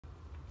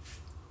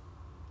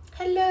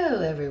Hello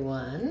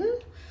everyone.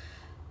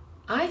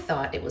 I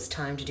thought it was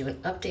time to do an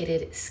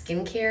updated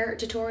skincare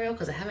tutorial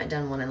because I haven't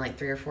done one in like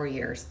 3 or 4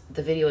 years.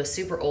 The video is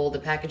super old, the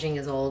packaging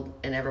is old,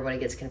 and everybody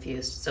gets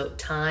confused. So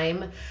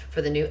time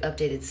for the new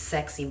updated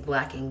sexy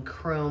black and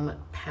chrome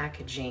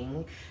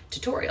packaging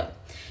tutorial.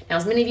 Now,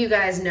 as many of you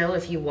guys know,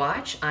 if you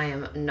watch, I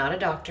am not a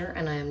doctor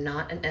and I am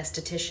not an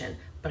esthetician,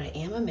 but I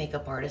am a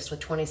makeup artist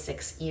with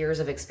 26 years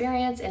of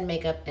experience in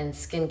makeup and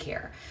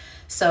skincare.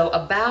 So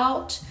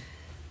about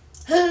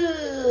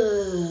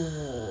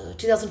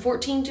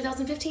 2014,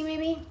 2015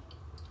 maybe,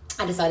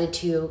 I decided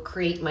to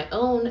create my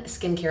own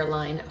skincare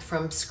line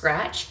from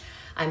scratch.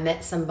 I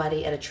met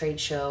somebody at a trade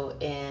show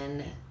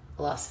in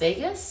Las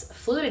Vegas,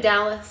 flew to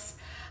Dallas,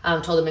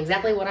 told them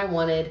exactly what I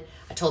wanted.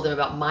 I told them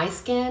about my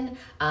skin,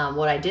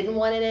 what I didn't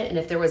want in it, and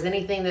if there was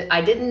anything that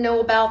I didn't know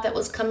about that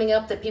was coming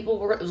up that people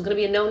were, it was gonna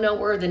be a no-no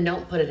word, then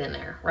don't put it in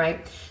there,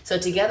 right? So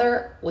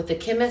together with the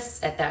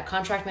chemists at that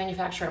contract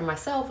manufacturer and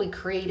myself, we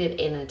created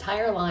an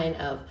entire line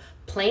of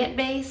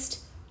plant-based,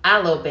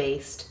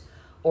 aloe-based,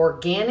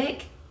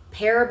 organic,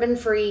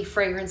 paraben-free,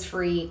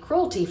 fragrance-free,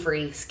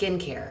 cruelty-free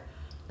skincare.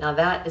 Now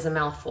that is a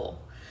mouthful.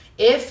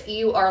 If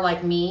you are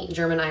like me,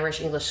 German,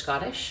 Irish, English,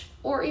 Scottish,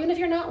 or even if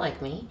you're not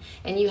like me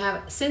and you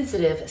have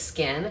sensitive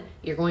skin,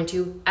 you're going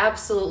to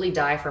absolutely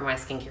die for my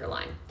skincare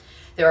line.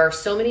 There are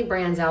so many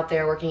brands out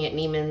there working at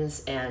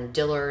Neiman's and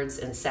Dillard's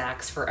and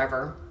Saks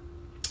forever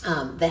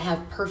that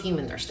have perfume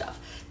in their stuff.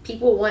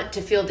 People want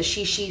to feel the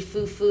she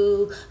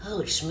foo-foo,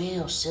 oh, it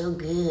smells so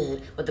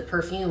good with the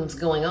perfumes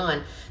going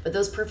on, but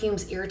those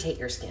perfumes irritate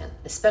your skin,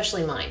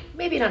 especially mine.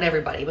 Maybe not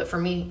everybody, but for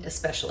me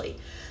especially.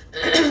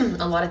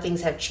 A lot of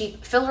things have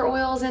cheap filler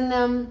oils in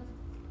them,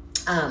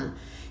 and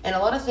a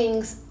lot of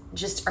things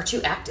just are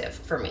too active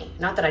for me.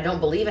 Not that I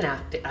don't believe in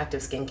active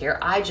skincare,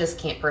 I just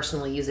can't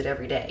personally use it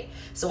every day.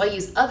 So I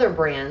use other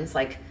brands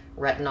like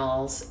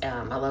Retinols.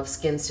 I love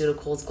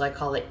SkinCueticals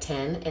Glycolic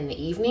 10 in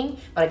the evening,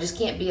 but I just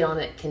can't be on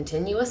it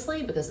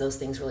continuously because those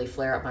things really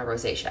flare up my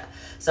rosacea.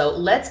 So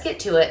let's get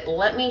to it.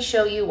 Let me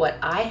show you what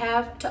I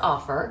have to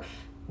offer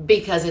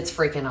because it's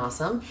freaking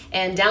awesome.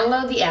 And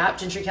download the app,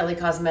 Gentry Kelly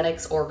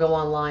Cosmetics, or go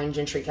online,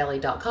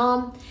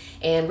 gentrykelly.com,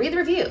 and read the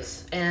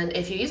reviews. And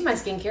if you use my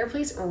skincare,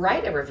 please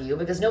write a review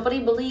because nobody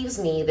believes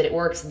me that it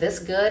works this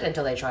good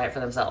until they try it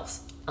for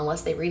themselves,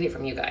 unless they read it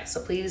from you guys.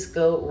 So please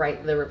go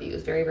write the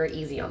reviews. Very, very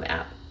easy on the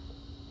app.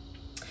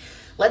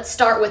 Let's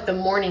start with the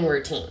morning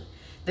routine.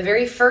 The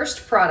very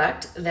first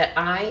product that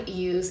I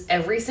use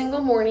every single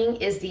morning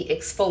is the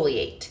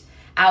Exfoliate.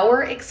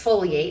 Our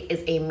Exfoliate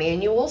is a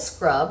manual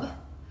scrub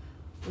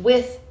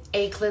with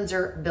a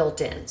cleanser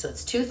built in. So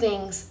it's 2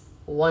 things,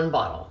 1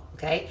 bottle,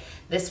 okay?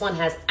 This one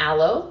has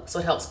aloe, so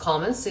it helps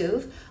calm and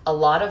soothe. A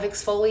lot of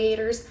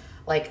exfoliators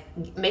like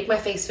make my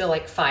face feel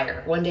like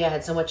fire. One day I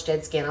had so much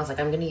dead skin, I was like,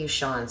 I'm gonna use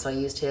Sean. So I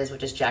used his,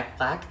 which is Jack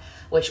Black,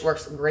 which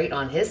works great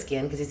on his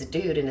skin because he's a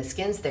dude and his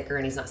skin's thicker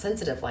and he's not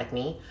sensitive like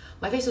me.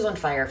 My face was on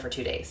fire for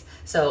 2 days.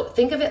 So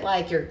think of it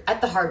like you're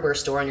at the hardware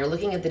store and you're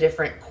looking at the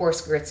different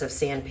coarse grits of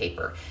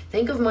sandpaper.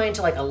 Think of mine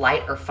to like a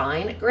light or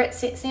fine grit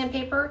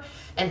sandpaper,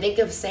 and think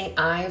of St.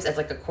 Ives as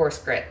like a coarse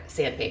grit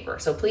sandpaper.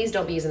 So please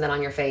don't be using that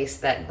on your face.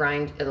 That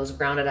those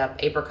grounded up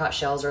apricot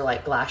shells are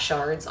like glass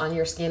shards on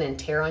your skin and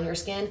tear on your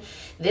skin.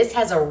 This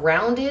has a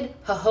rounded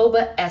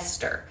jojoba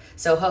ester.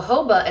 So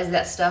jojoba is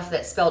that stuff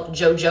that's spelled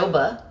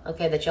jojoba,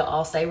 okay, that you'll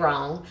all say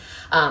wrong,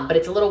 but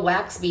it's a little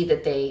wax bead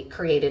that they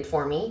created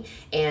for me,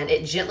 and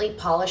it gently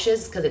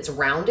polishes because it's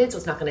rounded, so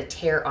it's not gonna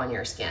tear on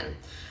your skin.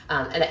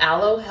 And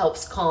aloe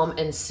helps calm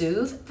and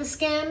soothe the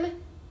skin.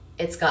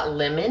 It's got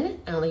lemon.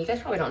 I don't know, you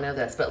guys probably don't know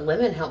this, but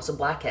lemon helps with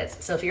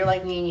blackheads. So if you're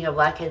like me and you have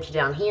blackheads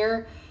down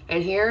here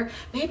and here,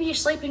 maybe you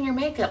sleep in your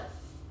makeup,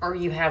 or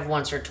you have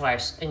once or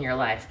twice in your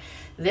life.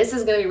 This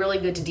is gonna be really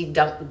good to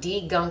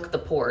degunk the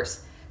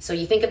pores. So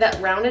you think of that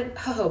rounded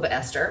jojoba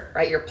ester,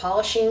 right? You're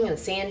polishing and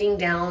sanding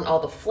down all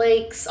the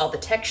flakes, all the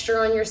texture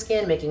on your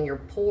skin, making your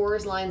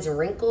pores, lines, and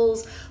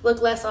wrinkles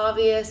look less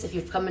obvious. If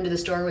you've come into the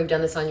store, we've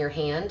done this on your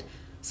hand,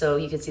 so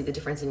you can see the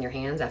difference in your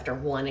hands after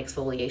 1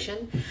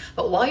 exfoliation.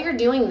 But while you're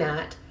doing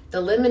that, the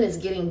lemon is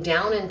getting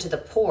down into the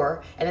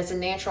pore, and it's a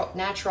natural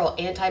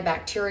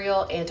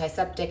antibacterial,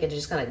 antiseptic, and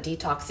just kind of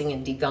detoxing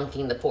and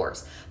degunking the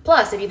pores.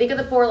 Plus, if you think of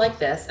the pore like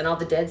this and all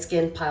the dead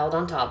skin piled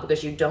on top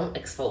because you don't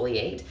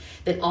exfoliate,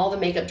 then all the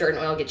makeup dirt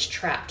and oil gets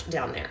trapped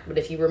down there. But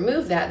if you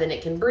remove that, then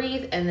it can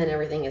breathe and then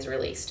everything is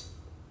released.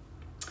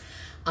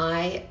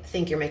 I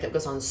think your makeup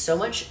goes on so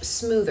much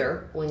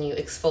smoother when you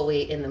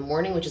exfoliate in the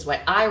morning, which is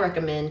why I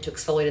recommend to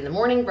exfoliate in the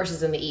morning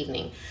versus in the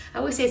evening. I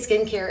always say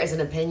skincare is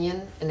an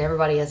opinion and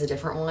everybody has a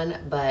different one,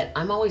 but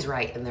I'm always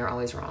right and they're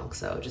always wrong,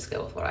 so just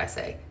go with what I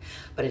say.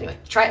 But anyway,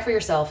 try it for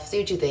yourself, see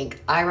what you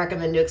think. I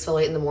recommend to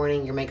exfoliate in the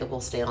morning. Your makeup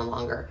will stay on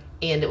longer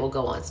and it will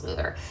go on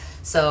smoother.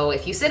 So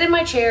if you sit in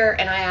my chair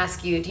and I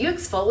ask you, do you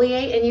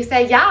exfoliate? And you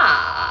say,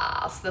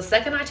 yes, the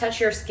second I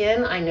touch your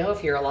skin, I know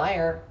if you're a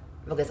liar,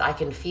 because I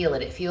can feel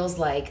it. It feels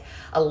like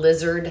a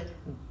lizard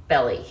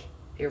belly.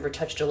 You ever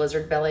touched a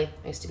lizard belly?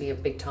 I used to be a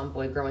big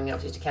tomboy growing up,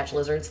 I used to catch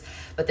lizards.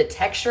 But the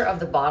texture of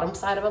the bottom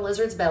side of a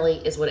lizard's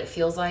belly is what it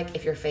feels like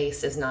if your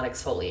face is not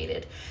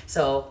exfoliated.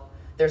 So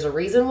there's a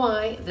reason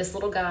why this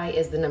little guy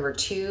is the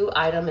 #2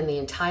 item in the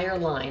entire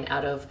line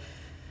out of,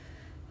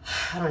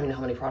 I don't even know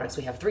how many products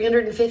we have,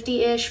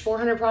 350-ish,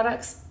 400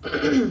 products.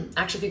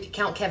 Actually, if you could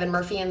count Kevin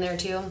Murphy in there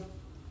too,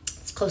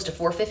 it's close to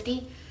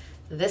 450.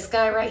 This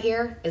guy right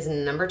here is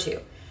 #2.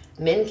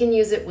 Men can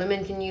use it,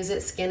 women can use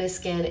it, skin is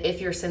skin. If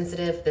you're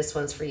sensitive, this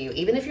one's for you.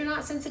 Even if you're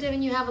not sensitive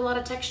and you have a lot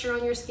of texture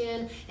on your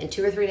skin, in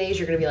 2 or 3 days,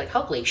 you're gonna be like,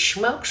 holy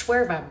smokes,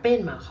 where have I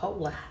been my whole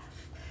life?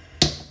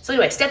 So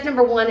anyway, step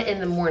 #1 in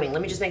the morning.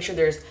 Let me just make sure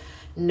there's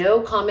no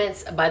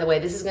comments. By the way,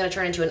 this is gonna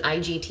turn into an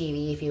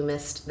IGTV if you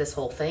missed this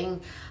whole thing.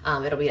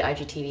 It'll be an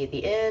IGTV at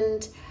the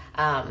end.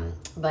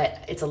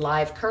 But it's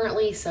alive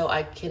currently, so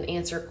I can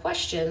answer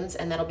questions,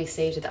 and that'll be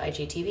saved to the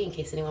IGTV in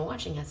case anyone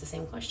watching has the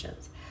same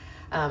questions.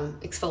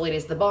 Exfoliate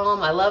is the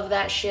bomb. I love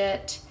that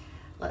shit.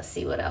 Let's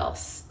see what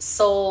else.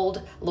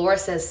 Sold. Laura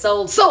says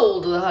sold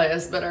to the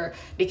highest bidder.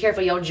 Be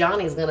careful, yo,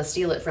 Johnny's gonna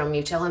steal it from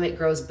you. Tell him it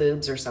grows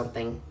boobs or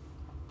something.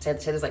 Say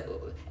there's like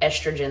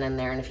estrogen in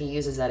there, and if he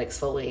uses that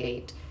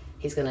exfoliate,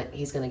 he's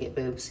gonna get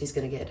boobs. He's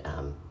gonna get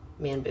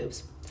man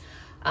boobs,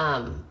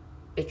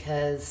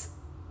 because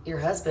your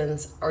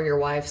husband's or your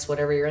wife's,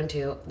 whatever you're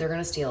into, they're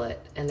gonna steal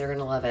it and they're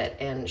gonna love it.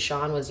 And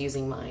Sean was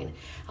using mine.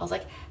 I was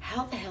like,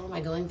 how the hell am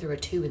I going through a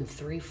tube in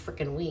 3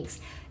 freaking weeks?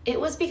 It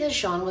was because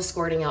Sean was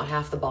squirting out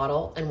half the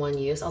bottle in one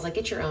use. I was like,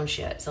 get your own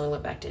shit. So he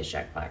went back to his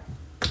jackpot.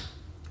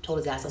 Told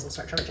his ass I was gonna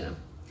start charging him.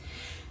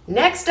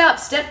 Next up,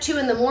 step 2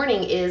 in the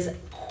morning is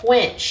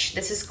Quench.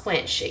 This is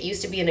Quench. It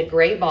used to be in a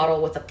gray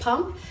bottle with a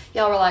pump.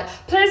 Y'all were like,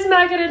 please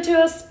make it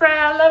into a spray.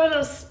 I love a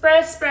little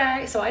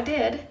spray. So I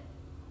did.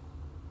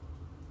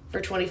 For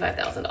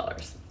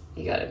 $25,000.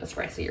 You got it in a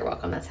spray, so you're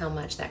welcome. That's how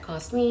much that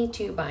cost me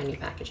to buy new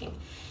packaging.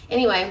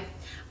 Anyway,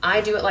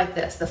 I do it like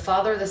this. The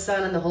Father, the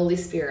Son, and the Holy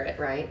Spirit,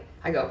 right?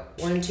 I go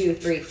 1, 2,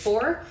 3,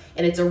 4,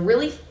 and it's a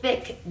really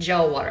thick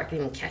gel water. I can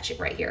even catch it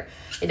right here.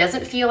 It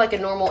doesn't feel like a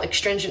normal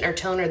astringent or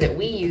toner that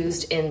we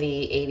used in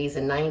the 80s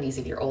and 90s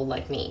if you're old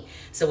like me.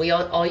 So we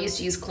all used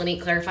to use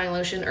Clinique Clarifying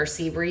Lotion or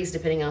Sea Breeze,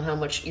 depending on how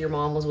much your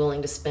mom was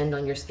willing to spend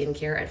on your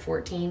skincare at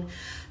 14.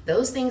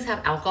 Those things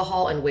have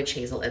alcohol and witch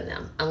hazel in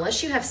them.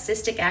 Unless you have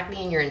cystic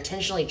acne and you're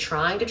intentionally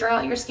trying to dry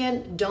out your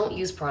skin, don't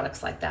use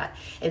products like that.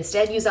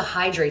 Instead, use a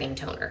hydrating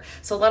toner.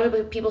 So a lot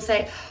of people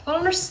say, I don't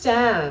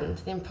understand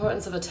the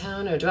importance of a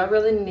toner. Do I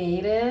really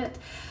need it?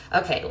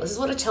 Okay, well, this is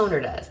what a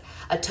toner does.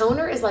 A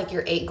toner is like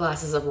your 8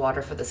 glasses of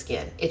water for the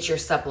skin. It's your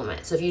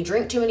supplement. So if you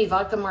drink too many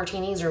vodka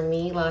martinis, or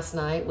me last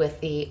night with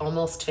the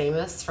Almost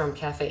Famous from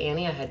Cafe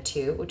Annie, I had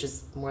 2, which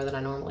is more than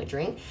I normally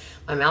drink.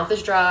 My mouth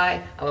is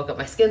dry. I woke up,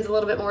 my skin's a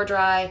little bit more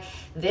dry.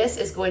 This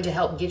is going to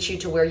help get you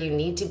to where you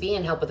need to be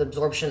and help with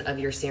absorption of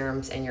your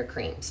serums and your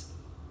creams.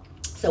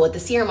 So with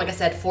the serum, like I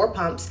said, 4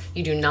 pumps.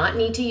 You do not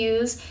need to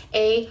use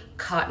a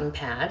cotton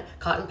pad.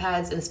 Cotton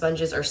pads and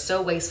sponges are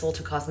so wasteful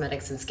to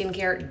cosmetics and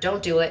skincare.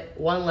 Don't do it.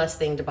 One less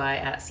thing to buy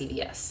at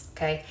CVS,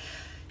 okay?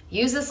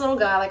 Use this little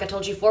guy, like I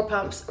told you, 4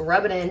 pumps,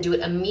 rub it in, do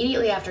it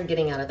immediately after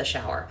getting out of the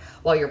shower.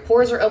 While your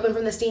pores are open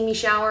from the steamy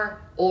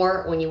shower,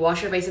 or when you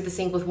wash your face at the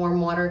sink with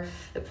warm water,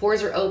 the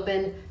pores are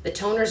open, the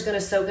toner's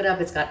gonna soak it up.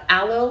 It's got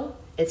aloe,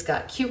 it's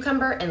got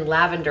cucumber and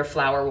lavender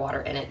flower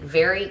water in it.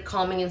 Very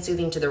calming and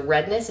soothing to the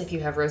redness if you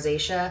have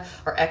rosacea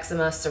or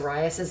eczema,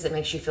 psoriasis. It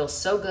makes you feel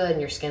so good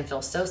and your skin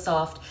feels so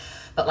soft.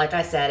 But like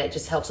I said, it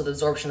just helps with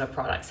absorption of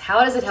products.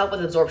 How does it help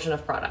with absorption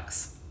of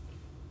products?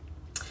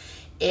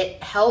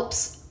 It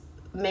helps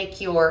make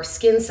your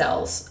skin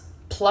cells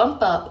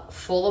plump up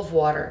full of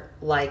water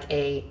like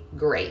a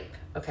grape.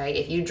 Okay,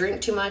 if you drink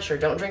too much or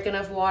don't drink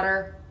enough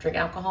water, drink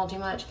alcohol too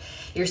much,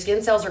 your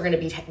skin cells are going to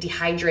be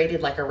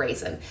dehydrated like a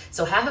raisin.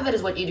 So half of it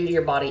is what you do to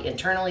your body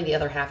internally, the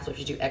other half is what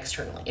you do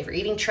externally. If you're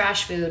eating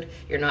trash food,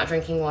 you're not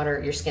drinking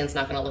water, your skin's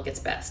not going to look its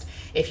best.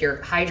 If you're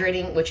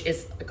hydrating, which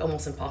is like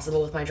almost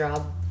impossible with my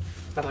job,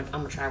 but I'm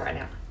gonna try right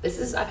now.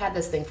 I've had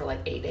this thing for like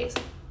 8 days.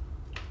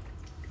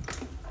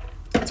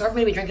 It's hard for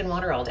me to be drinking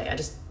water all day. I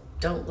just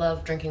don't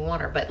love drinking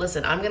water. But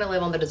listen, I'm gonna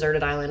live on the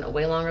deserted island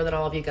way longer than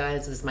all of you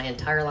guys. This is my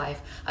entire life.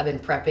 I've been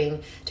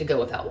prepping to go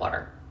without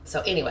water.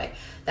 So anyway,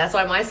 that's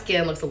why my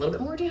skin looks a little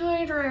bit more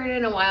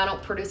dehydrated and why I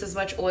don't produce as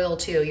much oil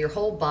too. Your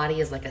whole body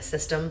is like a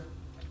system,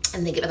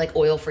 and think of it like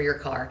oil for your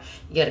car.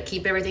 You gotta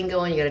keep everything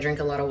going, you gotta drink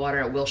a lot of water,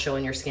 it will show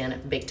in your skin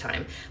big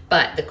time.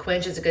 But the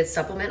Quench is a good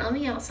supplement on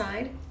the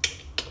outside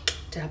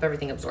to help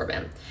everything absorb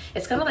in.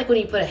 It's kind of like when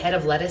you put a head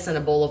of lettuce in a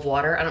bowl of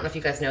water. I don't know if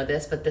you guys know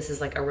this, but this is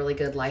like a really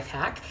good life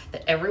hack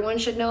that everyone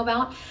should know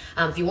about.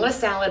 If you want a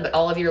salad, but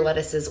all of your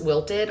lettuce is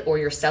wilted, or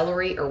your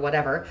celery or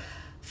whatever,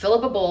 fill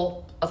up a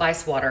bowl of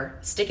ice water,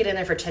 stick it in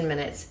there for 10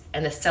 minutes,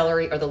 and the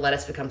celery or the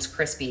lettuce becomes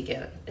crispy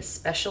again,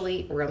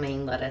 especially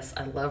romaine lettuce.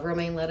 I love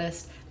romaine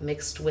lettuce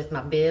mixed with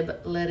my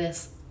bib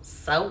lettuce.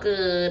 So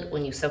good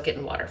when you soak it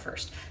in water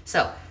first.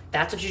 So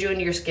that's what you do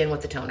into your skin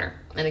with the toner.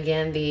 And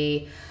again,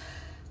 the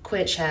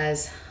Quench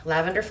has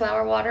lavender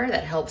flower water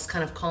that helps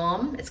kind of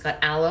calm. It's got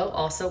aloe,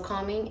 also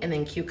calming, and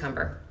then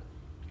cucumber.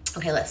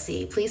 Okay, let's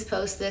see. Please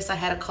post this. I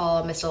had a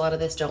call. I missed a lot of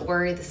this. Don't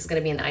worry. This is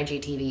going to be an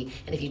IGTV.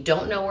 And if you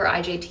don't know where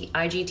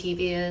IGTV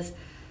is,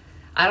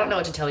 I don't know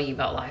what to tell you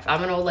about life.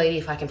 I'm an old lady.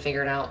 If I can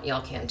figure it out,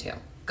 y'all can too.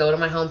 Go to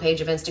my homepage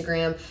of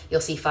Instagram.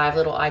 You'll see 5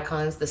 little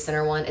icons. The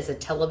center one is a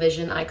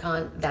television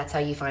icon. That's how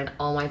you find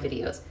all my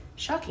videos.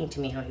 Shocking to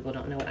me how people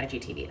don't know what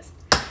IGTV is.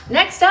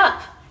 Next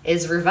up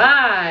is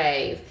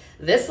Revive.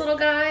 This little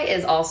guy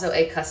is also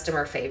a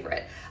customer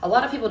favorite. A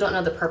lot of people don't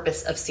know the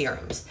purpose of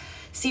serums.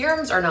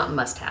 Serums are not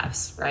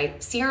must-haves,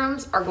 right?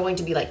 Serums are going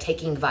to be like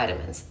taking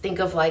vitamins. Think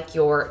of like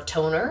your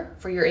toner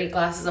for your 8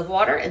 glasses of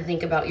water, and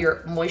think about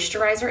your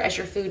moisturizer as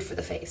your food for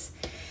the face.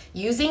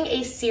 Using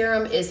a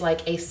serum is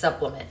like a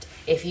supplement.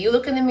 If you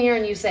look in the mirror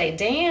and you say,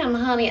 damn,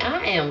 honey,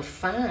 I am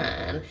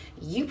fine,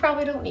 you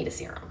probably don't need a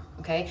serum,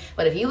 okay?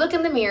 But if you look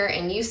in the mirror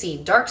and you see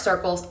dark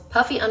circles,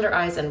 puffy under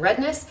eyes, and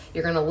redness,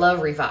 you're gonna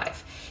love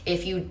Revive.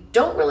 If you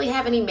don't really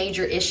have any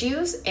major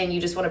issues and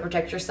you just want to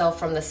protect yourself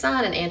from the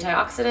sun, an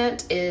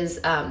antioxidant is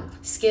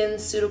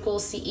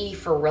SkinCueticals E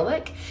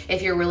Ferulic.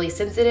 If you're really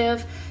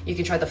sensitive, you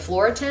can try the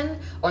Phloretin,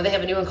 or they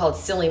have a new one called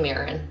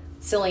Sillymarin.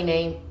 Silly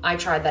name. I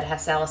tried that,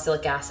 has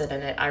salicylic acid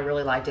in it. I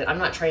really liked it. I'm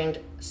not trained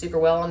super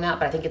well on that,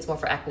 but I think it's more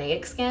for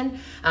acneic skin.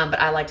 But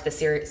I liked the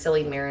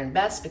Sillymarin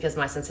best because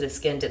my sensitive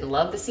skin didn't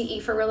love the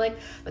CE Ferulic,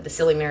 but the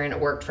Sillymarin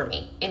worked for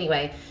me.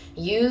 Anyway,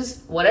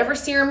 use whatever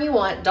serum you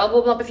want,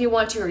 double them up if you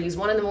want to, or use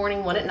one in the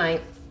morning, one at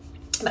night.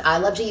 But I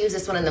love to use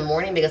this one in the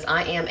morning because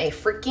I am a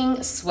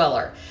freaking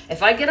sweller.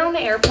 If I get on the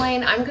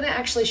airplane, I'm gonna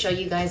actually show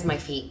you guys my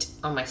feet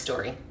on my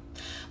story.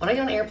 When I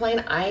get on an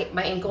airplane,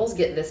 my ankles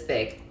get this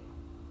big.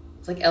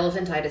 It's like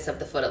elephantitis of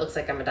the foot. It looks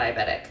like I'm a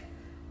diabetic.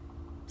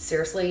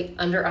 Seriously,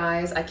 under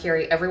eyes, I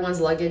carry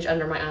everyone's luggage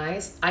under my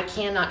eyes. I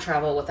cannot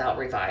travel without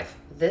Revive.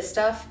 This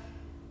stuff,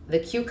 the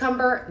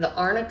cucumber, the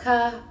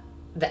arnica,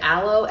 the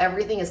aloe,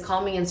 everything is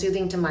calming and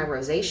soothing to my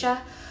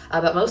rosacea.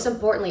 But most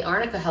importantly,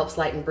 arnica helps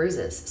lighten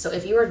bruises. So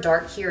if you are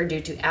dark here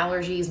due to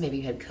allergies, maybe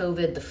you had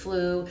COVID, the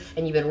flu,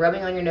 and you've been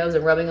rubbing on your nose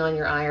and rubbing on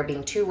your eye, or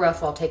being too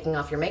rough while taking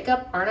off your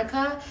makeup,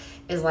 arnica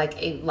is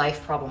like a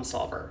life problem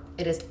solver.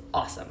 It is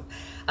awesome.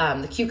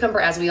 The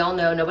cucumber, as we all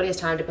know, nobody has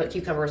time to put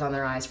cucumbers on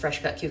their eyes,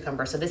 fresh cut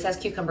cucumber. So this has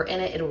cucumber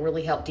in it. It'll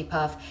really help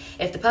depuff.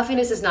 If the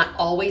puffiness is not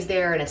always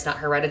there and it's not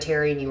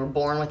hereditary and you were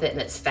born with it and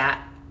it's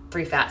fat,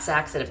 3 fat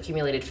sacs that have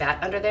accumulated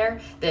fat under there,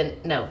 then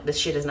no, this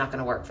shit is not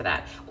gonna work for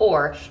that.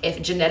 Or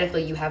if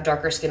genetically you have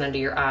darker skin under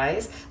your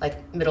eyes,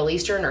 like Middle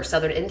Eastern or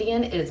Southern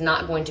Indian, it is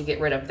not going to get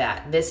rid of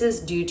that. This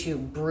is due to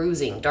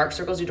bruising, dark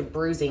circles due to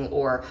bruising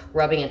or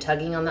rubbing and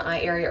tugging on the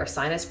eye area or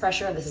sinus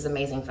pressure. This is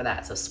amazing for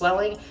that. So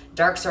swelling,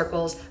 dark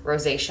circles,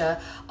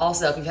 rosacea.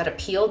 Also, if you've had a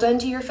peel done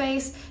to your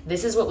face,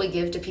 this is what we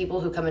give to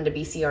people who come into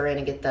BCRN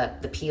and get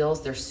the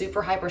peels. They're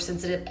super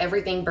hypersensitive.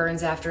 Everything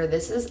burns after.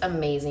 This is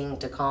amazing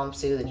to calm,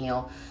 soothe, and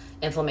heal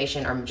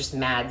inflammation or just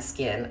mad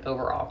skin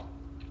overall.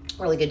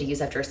 Really good to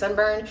use after a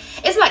sunburn.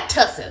 It's like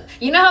tussin.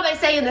 You know how they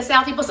say in the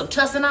South you put some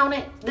tussin on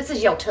it? This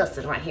is your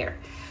tussin right here.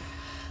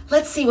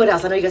 Let's see what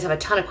else. I know you guys have a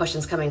ton of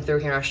questions coming through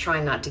here. I was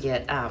trying not to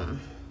get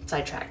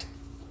sidetracked.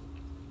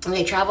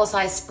 Okay, travel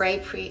size spray,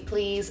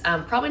 please.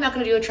 I'm probably not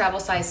going to do a travel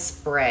size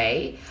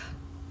spray,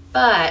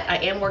 but I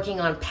am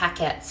working on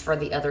packets for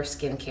the other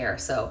skincare.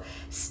 So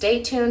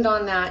stay tuned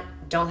on that.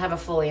 Don't have a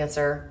full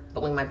answer,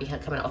 but we might be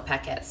coming out with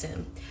packets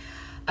soon.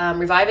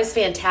 Revive is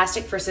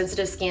fantastic for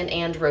sensitive skin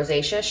and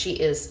rosacea. She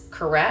is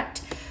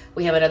correct.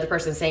 We have another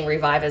person saying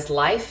Revive is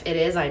life. It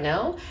is, I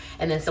know.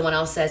 And then someone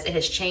else says, it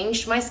has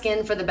changed my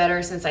skin for the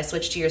better since I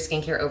switched to your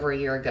skincare over a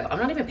year ago. I'm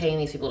not even paying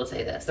these people to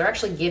say this. They're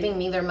actually giving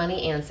me their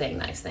money and saying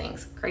nice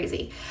things.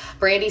 Crazy.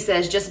 Brandy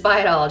says, just buy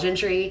it all.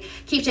 Gentry,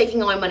 keep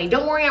taking all my money.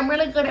 Don't worry, I'm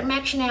really good at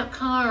maxing out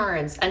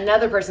cards.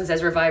 Another person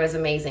says Revive is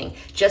amazing.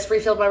 Just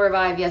refilled my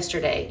Revive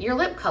yesterday. Your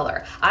lip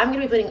color. I'm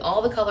going to be putting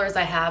all the colors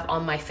I have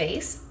on my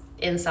face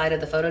inside of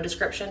the photo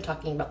description,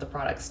 talking about the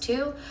products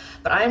too.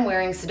 But I am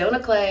wearing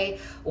Sedona Clay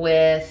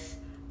with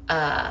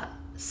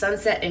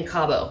Sunset and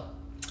Cabo.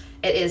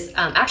 It is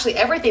actually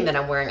everything that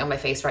I'm wearing on my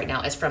face right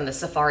now is from the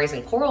Safaris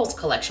and Corals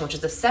collection, which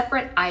is a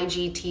separate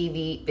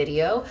IGTV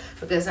video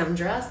because I'm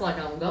dressed like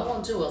I'm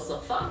going to a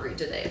safari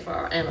today for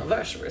our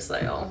anniversary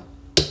sale.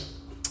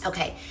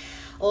 Okay,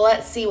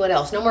 let's see what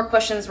else. No more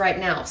questions right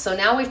now. So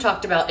now we've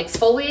talked about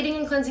exfoliating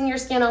and cleansing your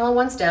skin all in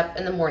one step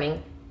in the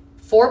morning.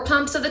 4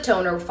 pumps of the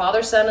toner,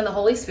 Father, Son, and the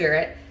Holy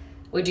Spirit.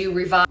 We do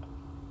Revive.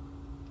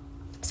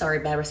 Sorry,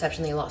 bad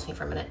reception, you lost me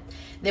for a minute.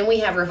 Then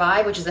we have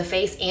Revive, which is a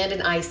face and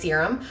an eye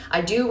serum.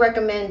 I do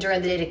recommend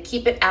during the day to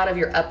keep it out of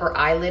your upper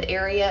eyelid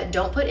area.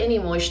 Don't put any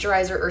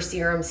moisturizer or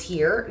serums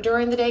here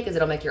during the day because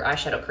it'll make your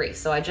eyeshadow crease.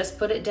 So I just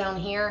put it down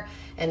here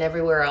and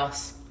everywhere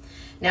else.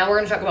 Now we're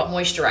gonna talk about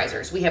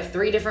moisturizers. We have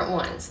 3 different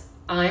ones.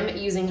 I'm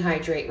using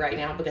Hydrate right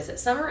now because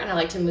it's summer and I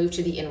like to move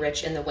to the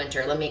Enrich in the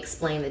winter. Let me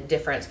explain the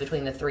difference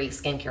between the 3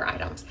 skincare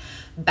items.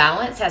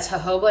 Balance has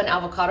jojoba and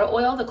avocado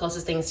oil, the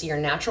closest things to your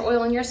natural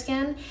oil in your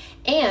skin,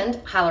 and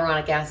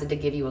hyaluronic acid to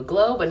give you a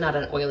glow, but not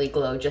an oily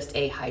glow, just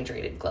a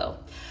hydrated glow.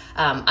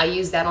 I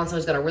use that on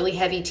someone who's got a really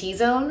heavy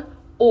T-zone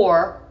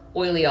or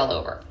oily all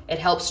over. It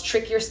helps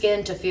trick your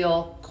skin to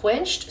feel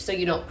quenched so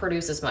you don't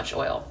produce as much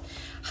oil.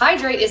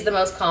 Hydrate is the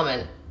most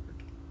common.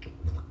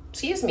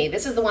 Excuse me,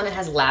 this is the one that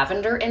has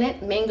lavender in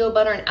it, mango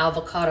butter, and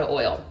avocado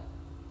oil.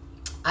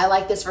 I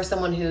like this for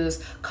someone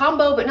who's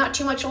combo, but not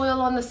too much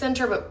oil on the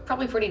center, but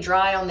probably pretty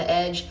dry on the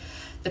edge.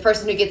 The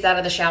person who gets out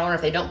of the shower, and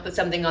if they don't put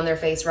something on their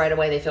face right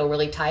away, they feel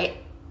really tight.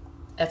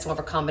 That's more of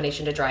a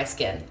combination to dry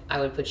skin.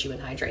 I would put you in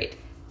Hydrate.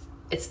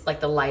 It's like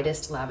the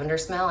lightest lavender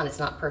smell, and it's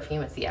not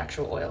perfume, it's the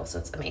actual oil, so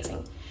it's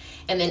amazing.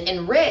 And then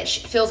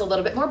Enrich feels a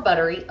little bit more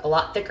buttery, a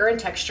lot thicker in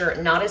texture,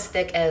 not as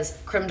thick as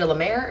Creme de la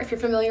Mer, if you're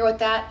familiar with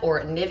that,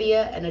 or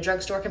Nivea in a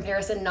drugstore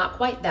comparison, not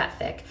quite that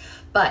thick.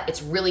 But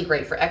it's really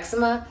great for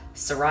eczema,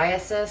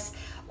 psoriasis,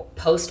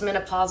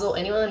 postmenopausal,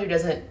 anyone who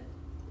doesn't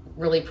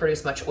really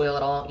produce much oil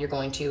at all, you're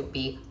going to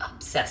be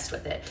obsessed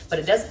with it. But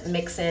it does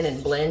mix in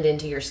and blend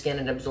into your skin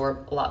and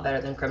absorb a lot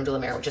better than Creme de la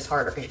Mer, which is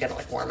harder because you gotta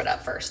like warm it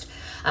up first.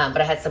 But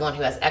I had someone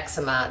who has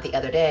eczema the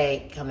other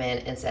day come in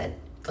and said,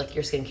 like,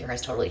 your skincare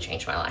has totally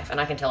changed my life. And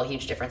I can tell a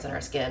huge difference in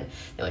her skin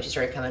than when she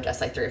started coming to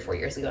us like 3 or 4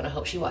 years ago. And I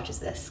hope she watches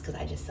this because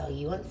I just saw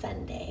you on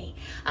Sunday.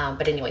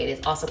 But anyway, it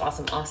is awesome,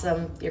 awesome,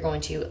 awesome. You're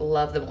going to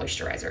love the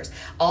moisturizers.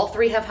 All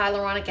 3 have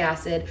hyaluronic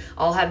acid,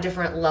 all have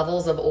different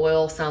levels of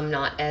oil, some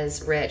not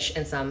as rich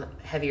and some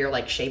heavier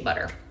like shea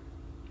butter.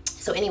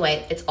 So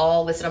anyway, it's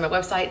all listed on my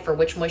website for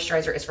which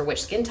moisturizer is for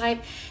which skin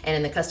type. And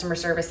in the customer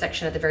service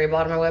section at the very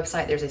bottom of my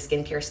website, there's a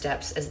skincare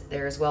steps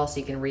there as well, so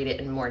you can read it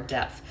in more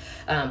depth.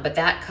 But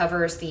that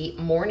covers the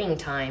morning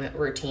time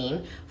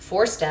routine.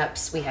 4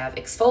 steps. We have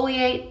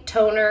exfoliate,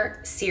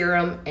 toner,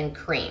 serum, and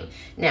cream.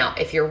 Now,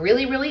 if you're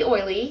really, really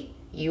oily,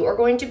 you are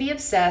going to be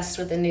obsessed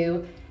with the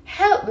new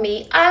Help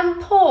Me,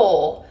 I'm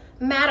Pore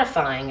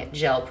mattifying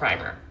gel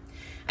primer.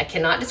 I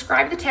cannot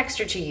describe the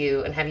texture to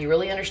you and have you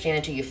really understand it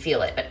until you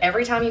feel it. But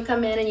every time you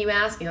come in and you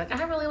ask me, like, I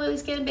have really oily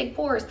skin and big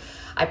pores,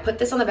 I put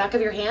this on the back of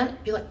your hand,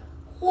 be like,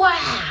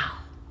 wow,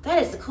 that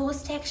is the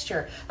coolest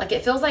texture. Like,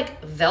 it feels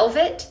like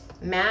velvet,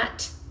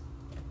 matte,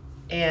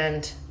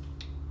 and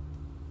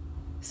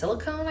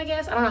silicone, I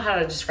guess. I don't know how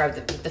to describe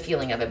the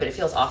feeling of it, but it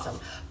feels awesome.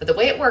 But the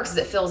way it works is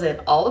it fills in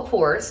all the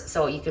pores,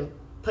 so you can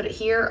put it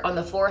here on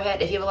the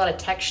forehead. If you have a lot of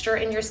texture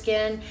in your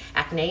skin,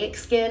 acneic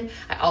skin,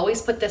 I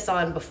always put this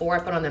on before I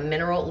put on the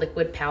mineral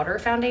liquid powder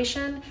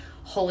foundation.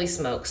 Holy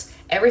smokes.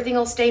 Everything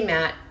will stay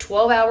matte,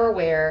 12-hour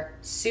wear,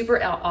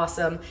 super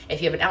awesome. If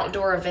you have an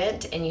outdoor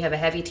event and you have a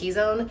heavy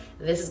T-zone,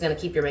 this is gonna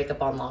keep your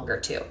makeup on longer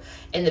too.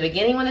 In the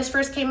beginning when this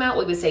first came out,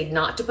 we would say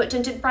not to put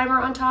tinted primer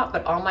on top,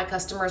 but all my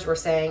customers were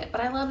saying, but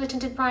I love the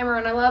tinted primer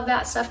and I love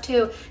that stuff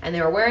too. And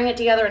they were wearing it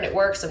together and it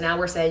works. So now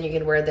we're saying you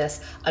can wear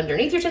this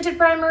underneath your tinted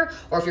primer,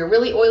 or if you're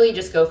really oily,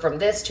 just go from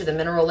this to the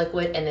mineral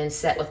liquid and then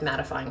set with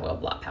mattifying oil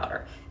blot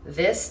powder.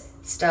 This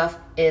stuff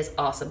is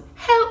awesome.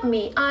 Help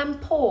me, I'm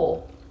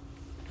Pore.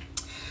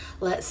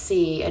 Let's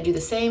see, I do the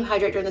same,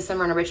 hydrate during the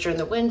summer and enrich during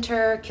the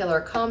winter,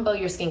 killer combo,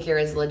 your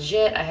skincare is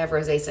legit. I have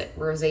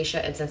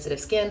rosacea and sensitive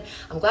skin.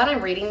 I'm glad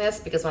I'm reading this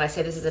because when I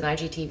say this is an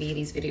IGTV,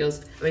 these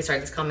videos,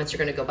 these comments are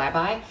gonna go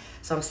bye-bye.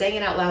 So I'm saying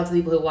it out loud so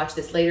people who watch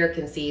this later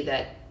can see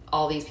that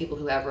all these people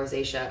who have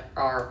rosacea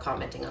are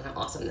commenting on how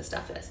awesome this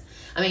stuff is.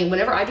 I mean,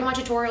 whenever I do my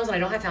tutorials and I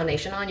don't have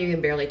foundation on, you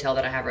can barely tell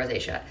that I have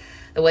rosacea.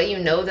 The way you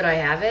know that I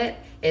have it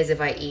is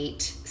if I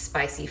eat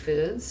spicy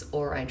foods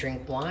or I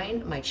drink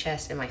wine, my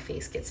chest and my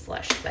face gets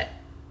flushed. But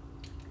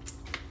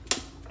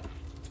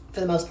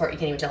for the most part, you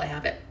can't even tell I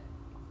have it.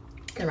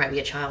 There might be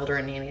a child or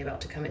a nanny about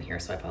to come in here,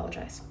 so I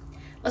apologize.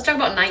 Let's talk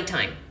about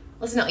nighttime.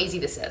 Listen how easy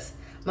this is.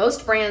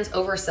 Most brands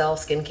oversell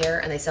skincare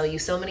and they sell you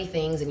so many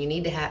things and you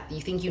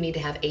think you need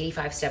to have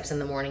 85 steps in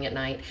the morning at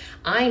night.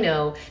 I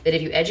know that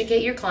if you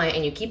educate your client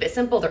and you keep it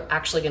simple, they're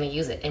actually gonna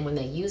use it. And when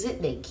they use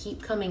it, they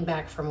keep coming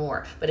back for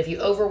more. But if you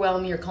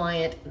overwhelm your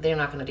client, they're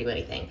not gonna do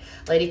anything.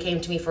 A lady came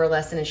to me for a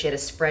lesson and she had a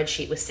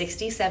spreadsheet with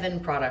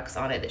 67 products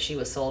on it that she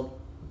was sold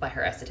by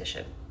her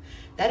esthetician.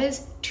 That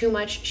is too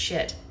much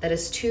shit. That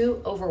is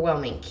too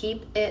overwhelming.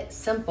 Keep it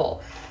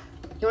simple.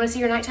 You wanna see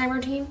your nighttime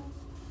routine?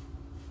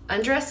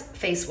 Undress,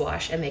 face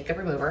wash, and makeup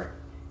remover.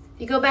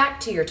 You go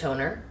back to your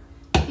toner,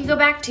 you go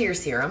back to your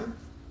serum,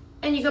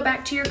 and you go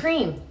back to your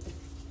cream.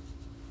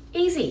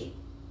 Easy.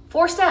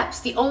 4 steps.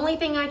 The only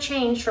thing I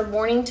changed from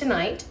morning to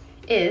night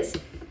is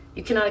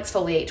you cannot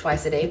exfoliate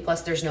twice a day,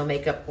 plus there's no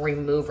makeup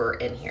remover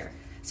in here.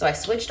 So I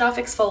switched off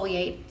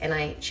exfoliate and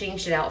I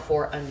changed it out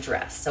for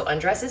undress. So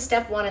undress is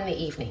step 1 in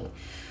the evening.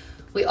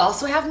 We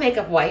also have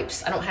makeup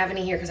wipes. I don't have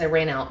any here because I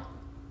ran out.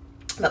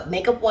 But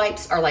makeup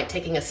wipes are like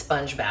taking a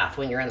sponge bath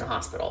when you're in the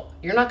hospital.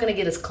 You're not gonna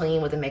get as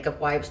clean with the makeup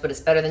wipes, but it's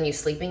better than you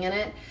sleeping in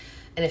it.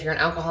 And if you're an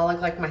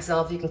alcoholic like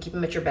myself, you can keep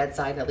them at your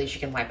bedside and at least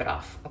you can wipe it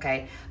off,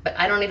 okay? But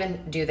I don't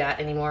even do that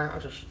anymore. I'll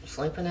just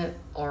sleep in it,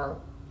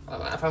 or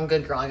if I'm a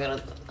good girl, I go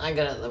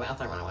to the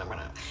bathroom and I wipe it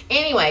out.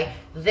 Anyway,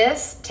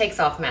 this takes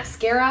off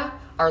mascara,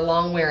 our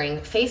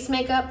long-wearing face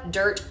makeup,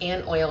 dirt,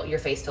 and oil. Your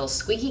face feels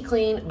squeaky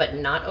clean, but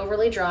not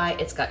overly dry.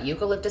 It's got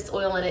eucalyptus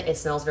oil in it. It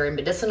smells very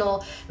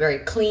medicinal, very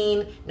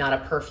clean, not a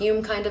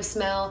perfume kind of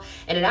smell.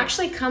 And it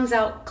actually comes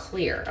out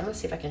clear. I'm gonna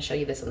see if I can show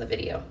you this on the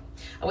video.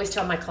 I always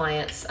tell my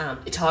clients,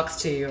 it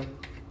talks to you.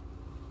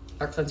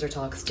 our cleanser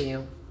talks to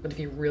you. But if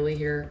you really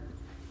hear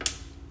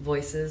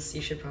voices,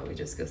 you should probably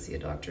just go see a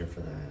doctor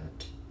for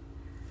that.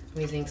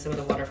 I'm using some of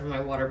the water from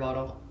my water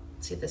bottle.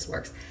 See if this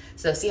works.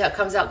 So see how it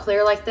comes out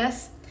clear like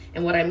this?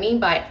 And what I mean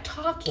by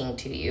talking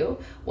to you,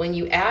 when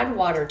you add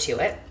water to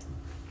it,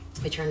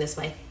 if I turn this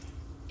way,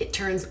 it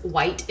turns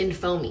white and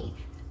foamy.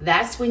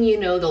 That's when you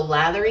know the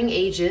lathering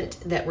agent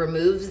that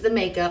removes the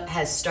makeup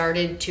has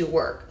started to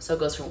work. So it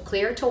goes from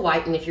clear to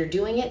white, and if you're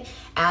doing it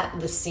at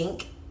the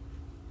sink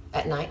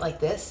at night like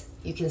this,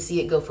 you can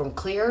see it go from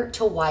clear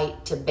to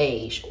white to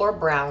beige or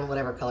brown,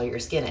 whatever color your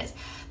skin is.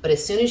 But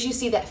as soon as you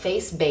see that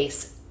face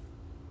base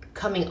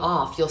coming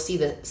off, you'll see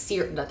the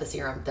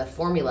the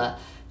formula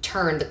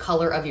turn the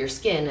color of your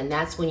skin, and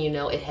that's when you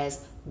know it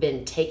has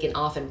been taken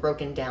off and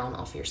broken down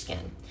off your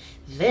skin.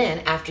 Then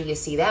after you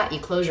see that, you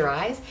close your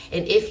eyes,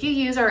 and if you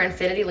use our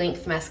infinity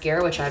length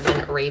mascara, which I've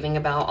been raving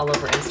about all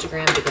over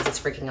Instagram because it's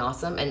freaking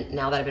awesome, and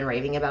now that I've been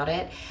raving about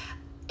it,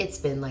 it's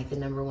been like the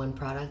 #1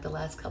 product the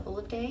last couple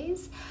of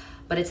days.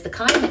 But it's the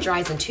kind that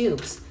dries in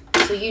tubes.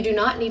 So you do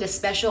not need a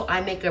special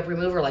eye makeup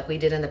remover like we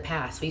did in the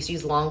past. We used to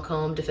use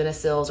Lancome,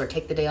 Definicils, or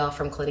take the day off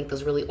from Clinique,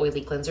 those really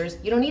oily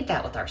cleansers. You don't need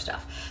that with our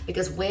stuff.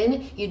 Because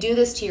when you do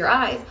this to your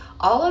eyes,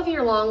 all of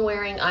your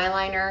long-wearing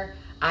eyeliner,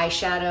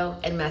 eyeshadow,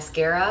 and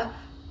mascara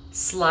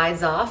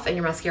slides off, and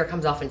your mascara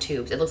comes off in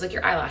tubes. It looks like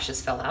your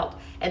eyelashes fell out.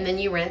 And then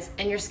you rinse,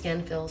 and your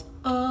skin feels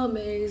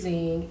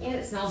amazing. And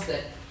it smells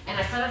good. And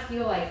I kind of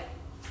feel like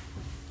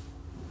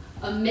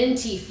a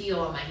minty feel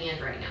on my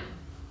hand right now.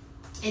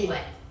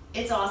 Anyway,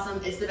 it's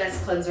awesome. It's the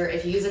best cleanser.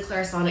 If you use a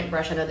Clarisonic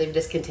brush, I know they've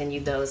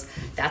discontinued those.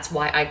 That's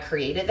why I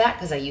created that,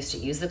 because I used to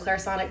use the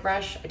Clarisonic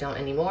brush. I don't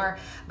anymore,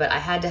 but I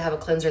had to have a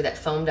cleanser that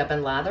foamed up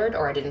and lathered,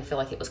 or I didn't feel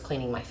like it was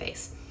cleaning my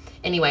face.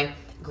 Anyway,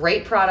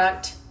 great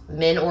product.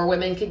 Men or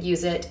women could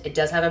use it. It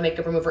does have a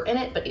makeup remover in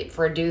it, but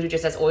for a dude who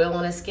just has oil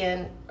on his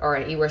skin, or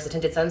he wears a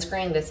tinted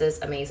sunscreen, this is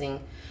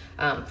amazing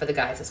for the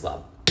guys as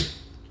well.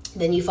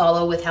 Then you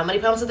follow with how many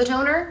pumps of the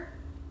toner?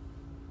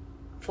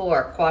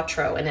 4,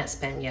 Quattro and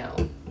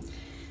Espanol.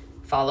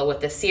 Follow with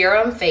the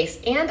serum,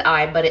 face and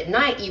eye, but at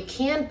night you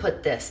can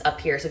put this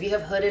up here. So if you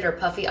have hooded or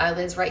puffy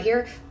eyelids right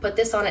here, put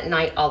this on at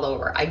night all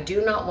over. I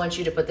do not want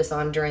you to put this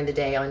on during the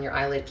day on your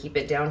eyelid, keep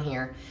it down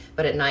here,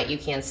 but at night you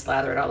can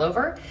slather it all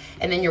over.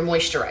 And then your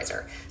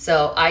moisturizer.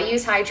 So I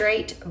use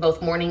Hydrate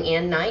both morning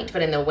and night,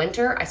 but in the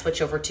winter I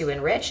switch over to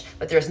Enrich,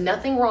 but there's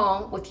nothing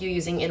wrong with you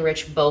using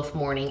Enrich both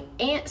morning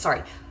and,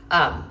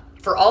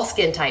 for all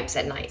skin types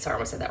at night. Sorry, I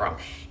almost said that wrong.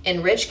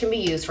 Enrich can be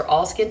used for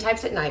all skin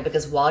types at night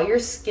because while your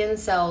skin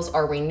cells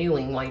are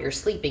renewing, while you're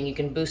sleeping, you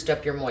can boost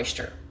up your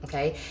moisture,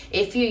 okay?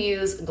 If you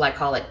use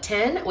Glycolic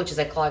 10, which is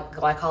a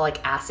glycolic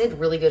acid,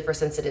 really good for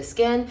sensitive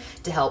skin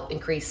to help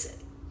increase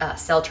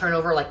cell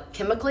turnover like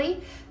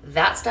chemically,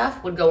 that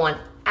stuff would go on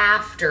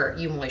after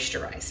you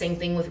moisturize. Same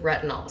thing with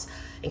retinols.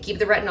 And keep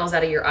the retinols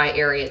out of your eye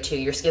area too.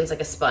 Your skin's like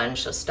a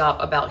sponge, so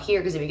stop about here,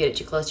 because if you get it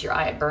too close to your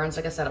eye, it burns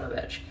like a son of a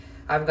bitch.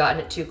 I've gotten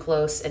it too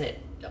close, and it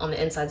on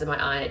the insides of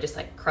my eye, and it just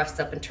like crusts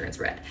up and turns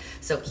red.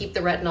 So keep the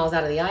retinols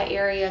out of the eye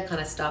area,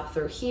 kind of stop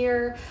through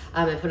here,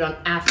 and put it on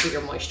after your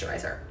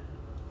moisturizer.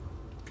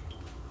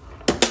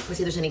 Let's see if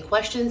there's any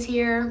questions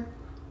here.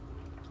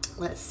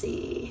 Let's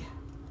see.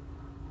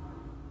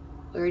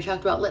 We already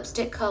talked about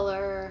lipstick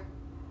color.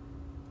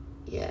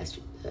 Yes,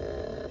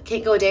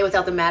 can't go a day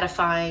without the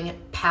mattifying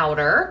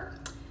powder.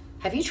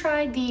 Have you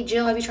tried the,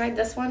 Jill, have you tried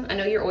this one? I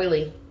know you're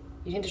oily.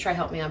 You need to try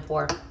Help Me on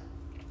Pore.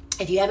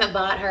 If you haven't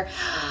bought her,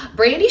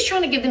 Brandy's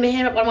trying to give them a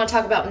hand up what I want to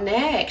talk about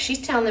next.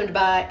 She's telling them to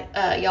buy,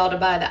 y'all to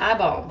buy the eye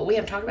balm, but we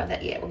haven't talked about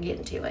that yet. We're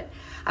getting to it.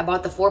 I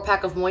bought the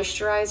 4-pack of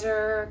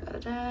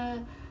moisturizer,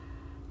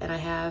 and I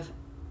have,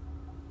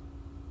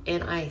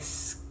 and I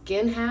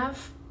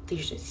have, they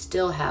usually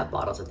still have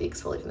bottles of the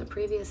Exfoliate from the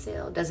previous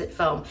sale. Does it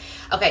foam?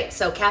 Okay,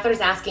 so Catherine's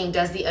asking,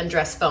 does the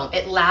Undress foam?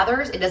 It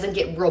lathers, it doesn't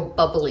get real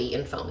bubbly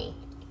and foamy.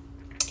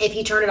 If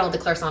you turn it on the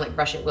Clarisonic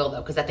brush, it will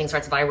though, because that thing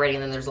starts vibrating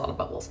and then there's a lot of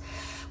bubbles.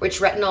 Which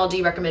retinol do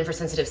you recommend for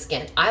sensitive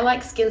skin? I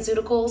like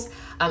SkinCueticals.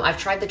 I've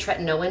tried the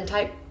tretinoin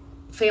type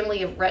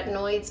family of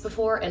retinoids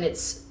before, and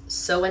it's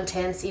so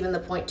intense, even the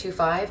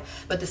 0.25,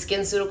 but the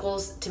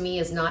SkinCueticals to me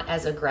is not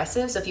as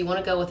aggressive. So if you want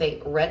to go with a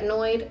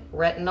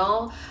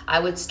retinol, I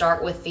would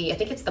start with the, I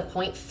think it's the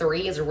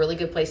 0.3 is a really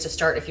good place to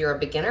start if you're a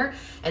beginner,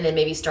 and then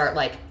maybe start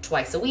like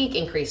twice a week,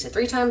 increase to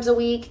 3 times a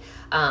week,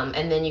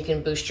 and then you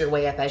can boost your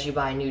way up as you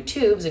buy new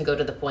tubes and go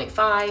to the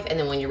 0.5, and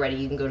then when you're ready,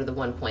 you can go to the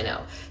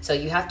 1.0. So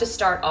you have to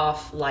start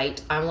off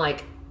light. I'm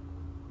like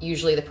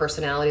usually the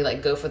personality,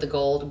 like go for the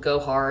gold, go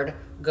hard,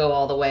 go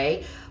all the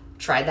way.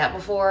 Tried that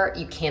before.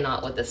 You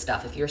cannot with this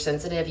stuff. If you're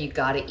sensitive, you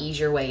got to ease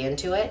your way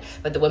into it.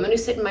 But the women who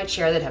sit in my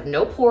chair that have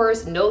no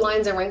pores, no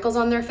lines and wrinkles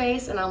on their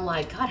face, and I'm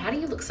like, God, how do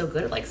you look so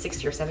good at like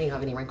 60 or 70? You don't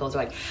have any wrinkles.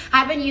 They're like,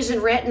 I've been using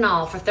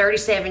retinol for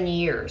 37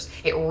 years.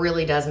 It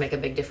really does make a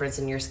big difference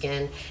in your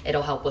skin.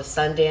 It'll help with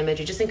sun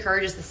damage. It just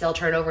encourages the cell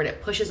turnover, and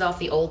it pushes off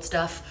the old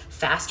stuff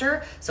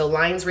faster. So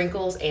lines,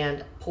 wrinkles,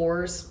 and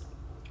pores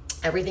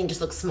everything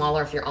just looks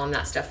smaller if you're on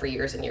that stuff for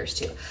years and years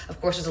too. Of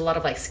course, there's a lot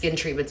of like skin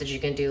treatments that you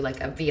can do,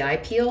 like a VI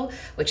peel,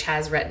 which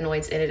has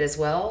retinoids in it as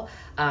well,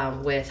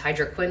 with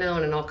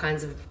hydroquinone and all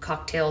kinds of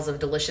cocktails of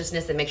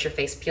deliciousness that makes your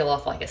face peel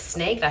off like a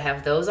snake. I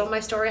have those on my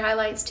story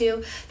highlights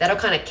too. That'll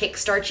kind of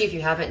kickstart you if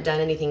you haven't done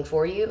anything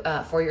for you,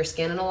 for your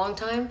skin in a long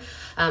time.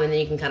 And then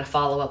you can kind of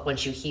follow up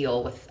once you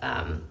heal with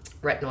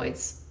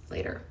retinoids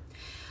later.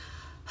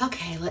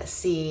 Okay, let's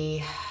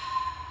see.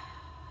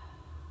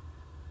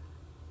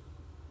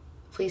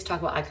 Please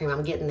talk about eye cream.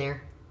 I'm getting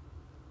there.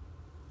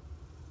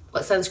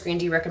 What sunscreen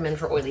do you recommend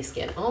for oily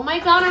skin? Oh my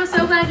God, I'm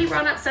so glad you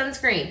brought up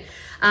sunscreen.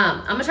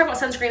 I'm gonna talk about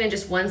sunscreen in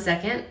just 1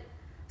 second.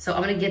 So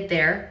I'm gonna get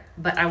there,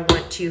 but I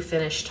want to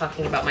finish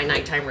talking about my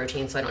nighttime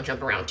routine so I don't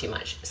jump around too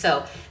much.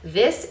 So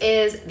this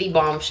is the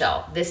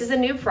Balm-shell. This is a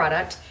new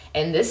product,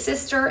 and this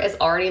sister is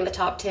already in the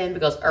top 10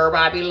 because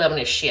everybody be loving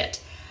this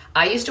shit.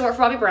 I used to work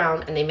for Bobbi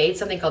Brown, and they made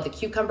something called the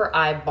Cucumber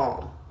Eye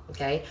Balm.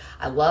 Okay,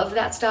 I love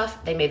that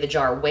stuff. They made the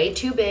jar way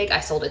too big.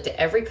 I sold it to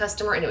every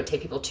customer and it would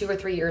take people 2 or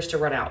 3 years to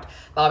run out.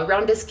 Bobbi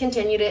Brown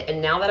discontinued it,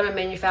 and now that I'm in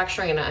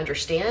manufacturing and I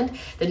understand,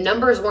 the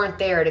numbers weren't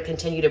there to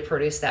continue to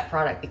produce that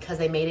product because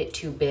they made it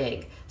too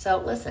big. So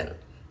listen,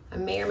 I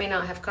may or may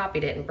not have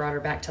copied it and brought her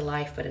back to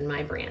life, but in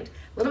my brand.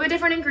 A little bit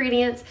different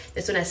ingredients.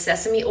 This one has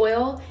sesame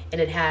oil,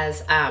 and it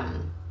has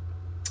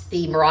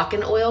the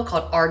Moroccan oil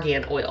called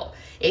argan oil.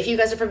 If you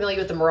guys are familiar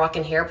with the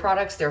Moroccan hair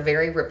products, they're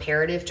very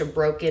reparative to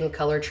broken,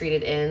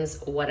 color-treated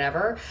ends,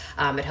 whatever.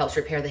 It helps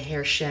repair the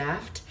hair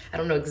shaft. I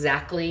don't know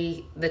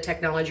exactly the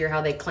technology or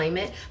how they claim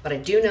it, but I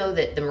do know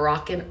that the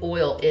Moroccan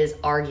oil is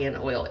argan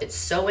oil. It's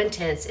so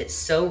intense, it's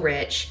so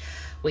rich.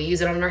 We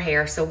use it on our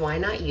hair, so why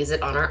not use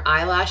it on our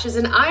eyelashes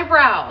and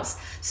eyebrows?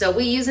 So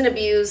we use and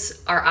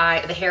abuse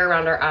the hair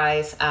around our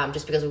eyes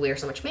just because we wear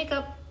so much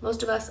makeup,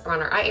 most of us,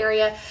 around our eye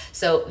area.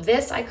 So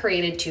this I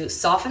created to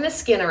soften the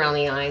skin around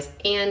the eyes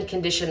and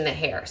condition the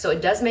hair. So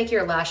it does make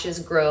your lashes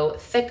grow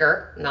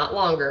thicker, not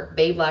longer.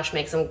 Babe Lash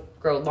makes them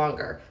grow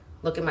longer.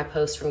 Look at my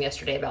post from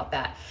yesterday about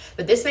that.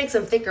 But this makes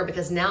them thicker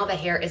because now the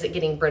hair isn't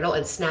getting brittle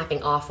and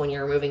snapping off when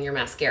you're removing your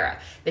mascara.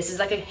 This is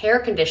like a hair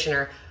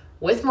conditioner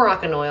with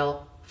Moroccan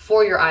oil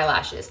for your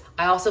eyelashes.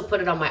 I also put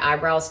it on my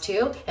eyebrows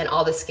too and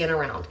all the skin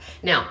around.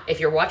 Now, if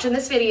you're watching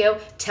this video,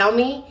 tell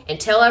me and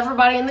tell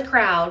everybody in the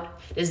crowd,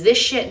 does this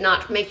shit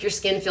not make your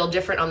skin feel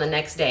different on the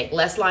next day?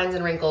 Less lines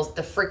and wrinkles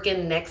the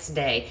freaking next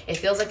day. It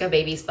feels like a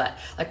baby's butt.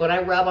 Like when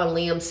I rub on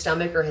Liam's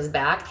stomach or his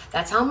back,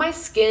 that's how my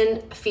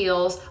skin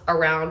feels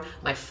around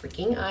my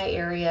freaking eye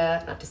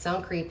area. Not to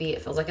sound creepy,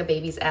 it feels like a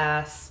baby's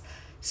ass.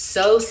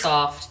 So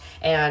soft.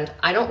 And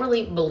I don't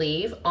really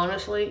believe,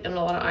 honestly, in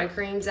a lot of eye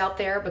creams out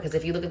there, because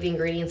if you look at the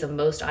ingredients of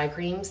most eye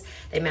creams,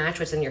 they match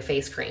what's in your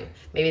face cream.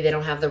 Maybe they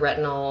don't have the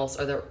retinols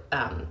or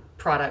the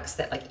products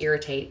that like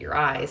irritate your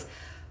eyes.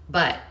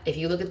 But if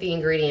you look at the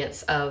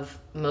ingredients of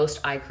most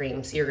eye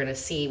creams, you're gonna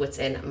see what's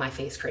in my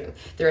face cream.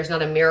 There is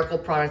not a miracle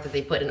product that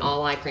they put in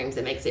all eye creams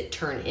that makes it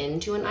turn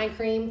into an eye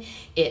cream.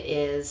 It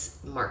is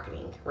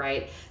marketing,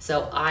 right?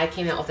 So I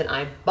came out with an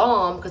eye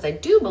balm because I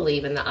do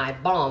believe in the eye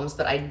balms,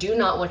 but I do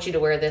not want you to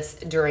wear this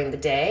during the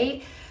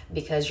day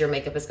because your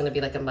makeup is gonna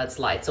be like a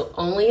mudslide. So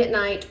only at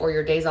night or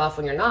your days off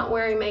when you're not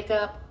wearing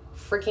makeup.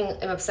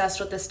 Freaking am obsessed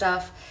with this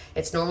stuff.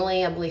 It's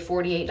normally, I believe,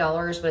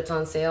 $48, but it's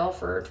on sale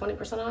for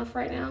 20% off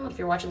right now. If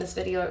you're watching this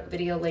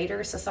video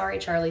later, so sorry,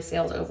 Charlie,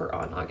 sale's over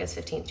on August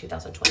 15th,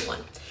 2021.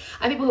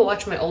 I have people who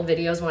watch my old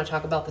videos when I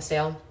talk about the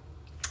sale.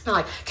 I'm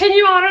like, can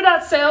you honor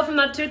that sale from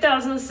that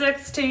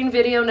 2016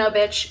 video? No,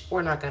 bitch,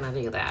 we're not gonna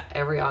do that.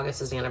 Every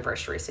August is the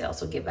anniversary sale,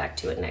 so get back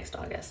to it next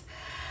August.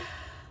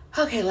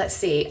 Okay, let's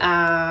see.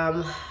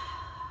 That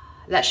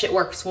shit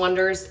works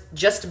wonders.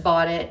 Just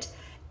bought it.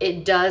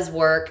 It does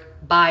work.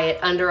 Buy it.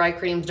 Under eye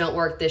creams don't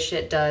work. This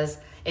shit does.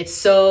 It's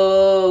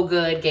so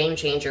good. Game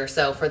changer.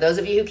 So for those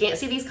of you who can't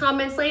see these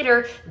comments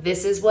later,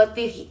 this is what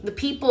the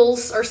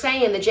peoples are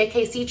saying, the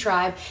JKC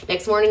tribe.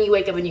 Next morning you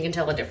wake up and you can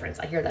tell the difference.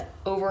 I hear that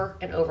over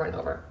and over and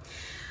over.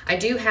 I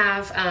do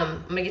have,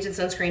 I'm gonna get to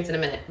the sunscreens in a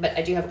minute, but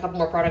I do have a couple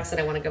more products that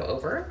I wanna go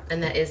over,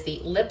 and that is the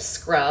lip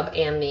scrub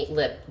and the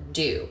lip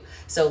dew.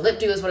 So lip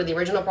dew is one of the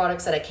original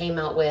products that I came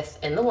out with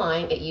in the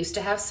line. It used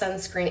to have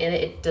sunscreen in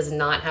it. It does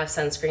not have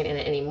sunscreen in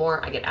it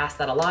anymore. I get asked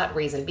that a lot.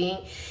 Reason being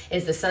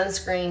is the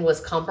sunscreen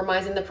was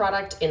compromising the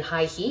product in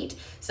high heat.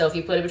 So if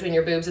you put it between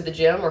your boobs at the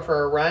gym or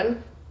for a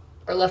run,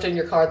 or left it in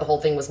your car, the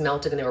whole thing was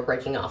melted and they were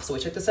breaking off. So we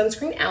took the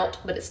sunscreen out,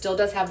 but it still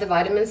does have the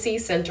vitamin C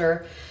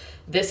center.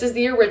 This is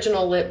the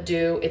original lip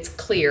dew. It's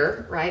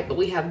clear, right? But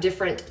we have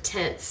different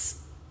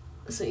tints.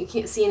 So you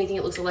can't see anything.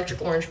 It looks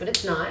electric orange, but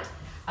it's not.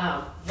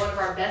 One of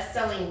our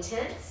best-selling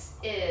tints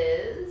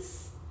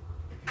is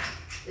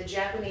the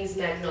Japanese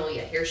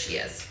Magnolia. Here she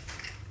is.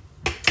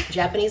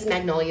 Japanese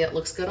Magnolia. It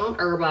looks good on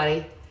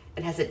everybody.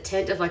 It has a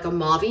tint of like a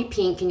mauve-y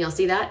pink. Can y'all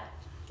see that?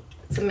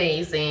 It's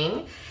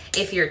amazing.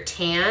 If you're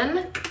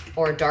tan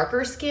or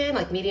darker skin,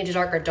 like medium to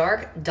dark or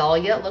dark,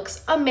 Dahlia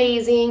looks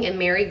amazing. And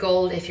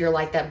Marigold, if you're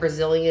like that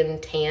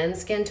Brazilian tan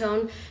skin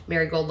tone,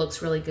 Marigold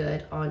looks really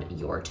good on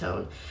your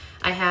tone.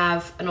 I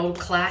have an old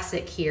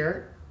classic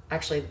here.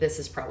 Actually, this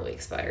is probably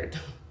expired.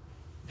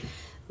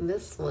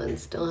 This one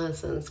still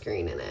has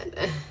sunscreen in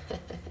it.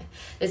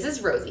 This is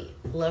Rosy.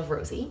 Love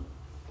Rosy.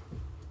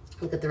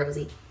 Look at the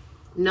Rosy.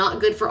 Not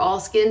good for all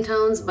skin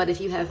tones, but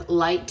if you have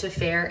light to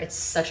fair, it's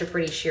such a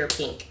pretty sheer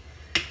pink.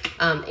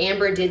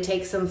 Amber did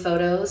take some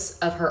photos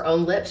of her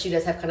own lips. She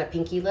does have kind of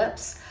pinky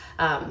lips.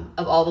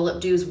 Of all the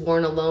lip dews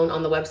worn alone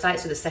on the website.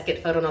 So the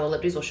second photo on all the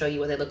lip dews will show you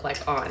what they look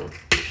like on.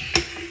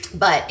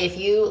 But if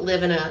you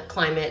live in a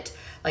climate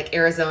like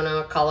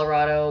Arizona,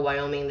 Colorado,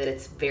 Wyoming, that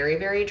it's very,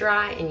 very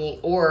dry, and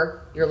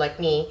or you're like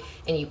me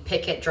and you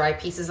pick at dry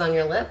pieces on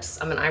your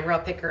lips. I'm an eyebrow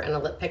picker and a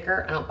lip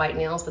picker. I don't bite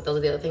nails, but those are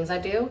the other things I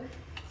do.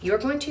 You're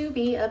going to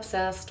be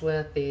obsessed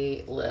with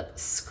the lip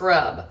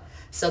scrub.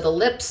 So the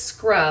lip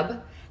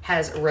scrub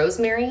has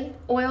rosemary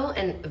oil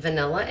and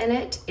vanilla in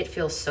it. It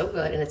feels so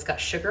good, and it's got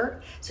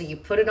sugar. So you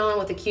put it on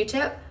with a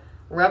Q-tip,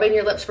 rubbing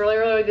your lips really,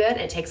 really good,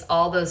 and it takes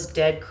all those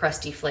dead,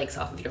 crusty flakes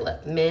off of your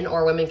lip. Men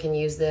or women can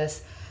use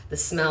this. The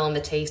smell and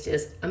the taste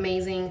is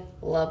amazing.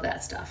 Love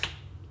that stuff.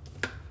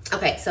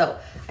 Okay, so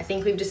I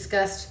think we've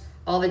discussed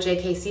all the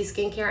JKC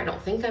skincare. I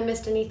don't think I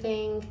missed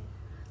anything.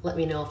 Let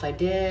me know if I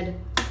did.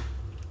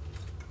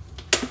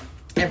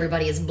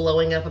 Everybody is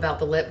blowing up about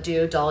the lip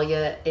dew.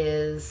 Dahlia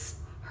is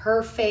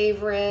her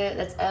favorite.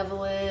 That's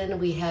Evelyn.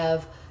 We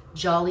have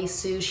Jolly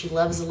Sue. She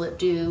loves the lip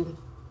dew.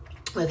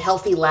 We have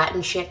Healthy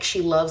Latin Chick.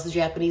 She loves the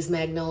Japanese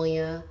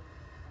Magnolia.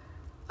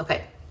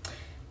 Okay.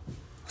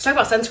 Let's talk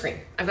about sunscreen.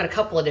 I've got a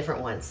couple of different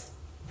ones.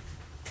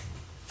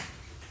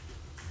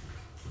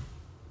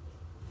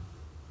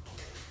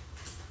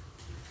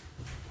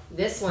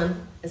 This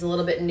one is a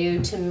little bit new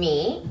to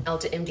me.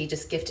 Elta MD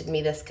just gifted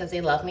me this because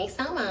they love me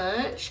so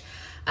much.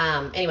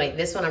 Anyway,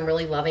 this one I'm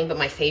really loving, but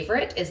my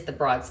favorite is the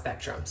broad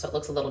spectrum. So it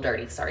looks a little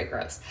dirty, sorry,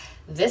 gross.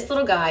 This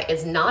little guy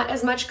is not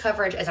as much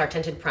coverage as our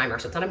tinted primer,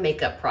 so it's not a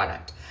makeup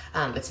product.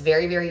 It's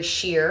very, very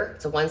sheer.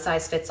 It's a one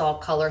size fits all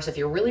color. So if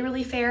you're really,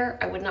 really fair,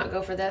 I would not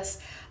go for this.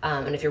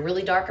 And if you're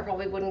really dark, I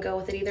probably wouldn't go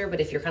with it either.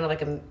 But if you're kind of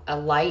like a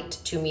light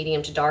to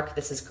medium to dark,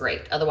 this is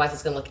great. Otherwise,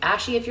 it's gonna look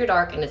ashy if you're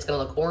dark, and it's gonna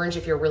look orange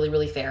if you're really,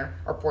 really fair,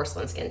 or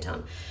porcelain skin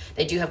tone.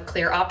 They do have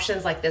clear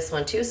options like this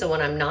one too. So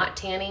when I'm not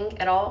tanning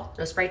at all,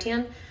 no spray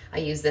tan, I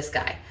use this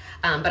guy.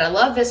 But I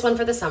love this one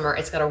for the summer.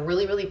 It's got a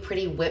really, really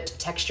pretty whipped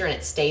texture, and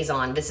it stays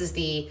on. This is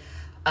the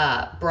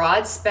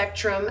broad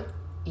spectrum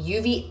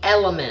UV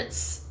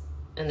Elements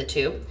in the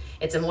tube.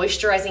 It's a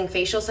moisturizing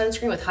facial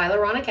sunscreen with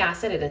hyaluronic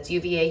acid, and it's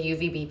UVA,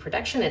 UVB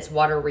protection. It's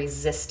water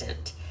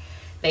resistant.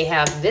 They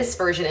have this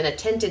version and a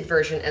tinted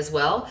version as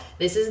well.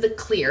 This is the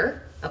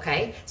clear,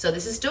 okay? So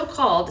this is still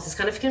called, this is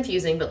kind of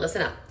confusing, but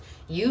listen up.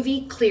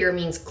 UV clear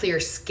means clear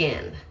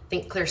skin.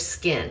 Think clear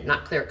skin,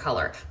 not clear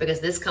color, because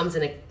this comes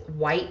in a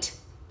white,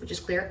 which is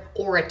clear,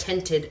 or a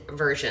tinted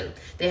version.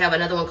 They have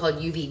another one called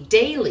UV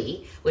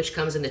Daily, which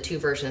comes in the two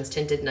versions,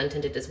 tinted and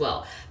untinted as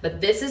well.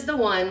 But this is the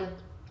one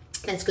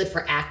that's good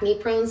for acne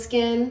prone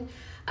skin.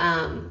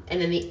 And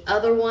then the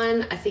other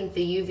one, I think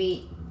the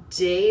UV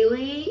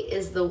Daily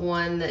is the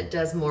one that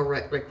does more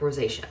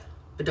rosacea.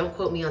 But don't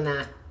quote me on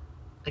that.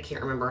 I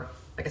can't remember.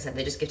 Like I said,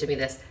 they just gifted me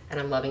this and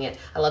I'm loving it.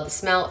 I love the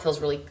smell. It feels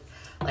really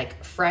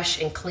like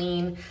fresh and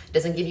clean.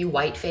 Doesn't give you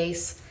white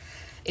face.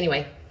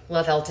 Anyway,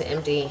 love Elta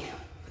MD.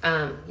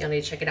 You'll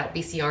need to check it out.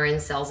 BCRN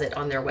sells it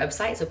on their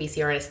website, so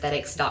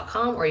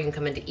BCRNaesthetics.com, or you can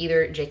come into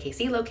either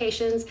JKC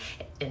locations,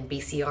 and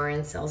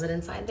BCRN sells it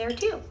inside there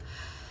too.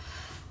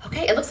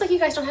 Okay, it looks like you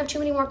guys don't have too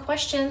many more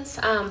questions.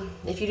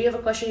 If you do have a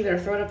question, you better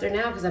throw it up there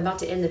now because I'm about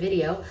to end the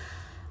video.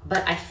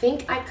 But I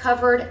think I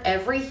covered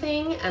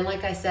everything, and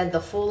like I said,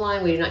 the full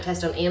line, we do not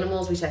test on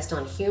animals, we test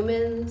on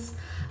humans.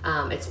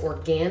 It's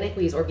organic,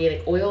 we use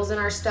organic oils in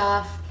our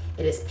stuff.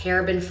 It is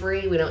paraben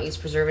free, we don't use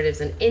preservatives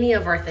in any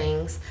of our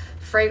things.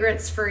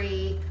 Fragrance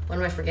free, what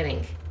am I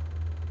forgetting?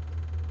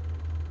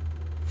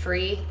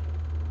 Free,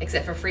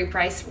 except for free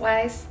price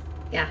wise.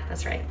 Yeah,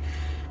 that's right.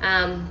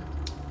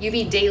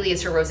 UV Daily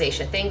is for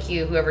rosacea. Thank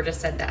you, whoever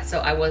just said that. So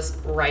I was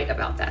right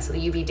about that. So the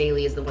UV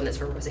Daily is the one that's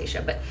for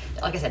rosacea. But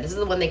like I said, this is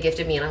the one they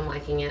gifted me and I'm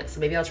liking it. So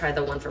maybe I'll try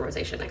the one for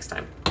rosacea next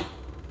time.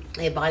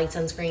 They have body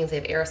sunscreens, they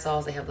have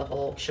aerosols, they have the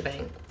whole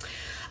shebang.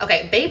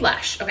 Okay, Babe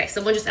Lash. Okay,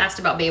 someone just asked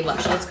about Babe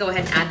Lash. Let's go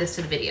ahead and add this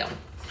to the video.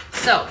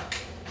 So,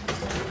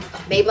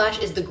 Babe Lash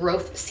is the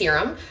growth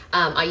serum.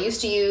 I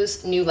used to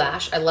use New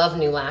Lash. I love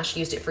New Lash.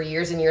 Used it for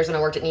years and years when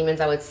I worked at Neiman's.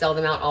 I would sell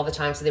them out all the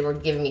time, so they were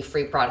giving me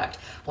free product.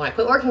 When I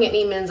quit working at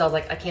Neiman's, I was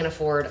like, I can't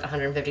afford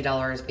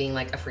 $150 being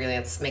like a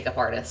freelance makeup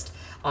artist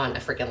on a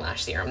freaking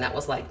lash serum. That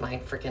was like my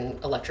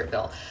freaking electric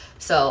bill.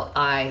 So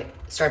I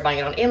started buying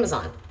it on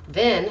Amazon.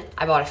 Then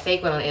I bought a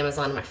fake one on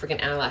Amazon and my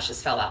freaking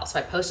eyelashes fell out. So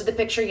I posted the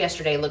picture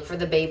yesterday. Look for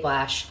the Babe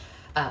Lash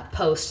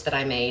post that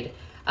I made,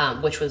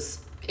 which was,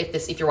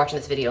 if you're watching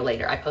this video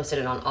later, I posted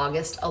it on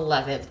August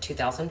 11th,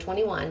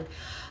 2021.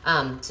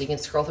 So you can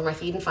scroll through my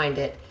feed and find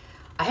it.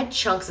 I had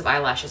chunks of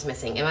eyelashes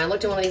missing. And when I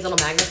looked at one of these little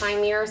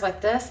magnifying mirrors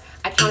like this,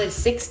 I counted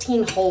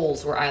 16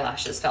 holes where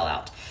eyelashes fell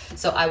out.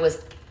 So I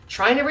was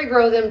trying to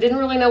regrow them, didn't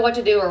really know what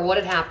to do or what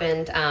had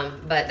happened.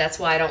 But that's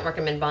why I don't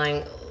recommend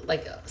buying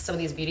like some of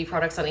these beauty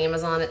products on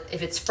Amazon.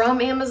 If it's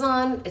from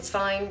Amazon, it's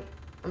fine,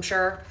 I'm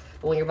sure.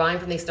 But when you're buying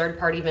from these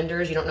third-party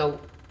vendors, you don't know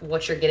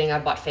what you're getting. I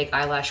bought fake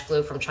eyelash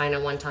glue from China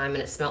one time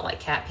and it smelled like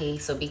cat pee,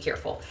 so be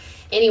careful.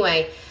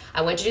 Anyway,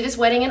 I went to do this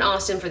wedding in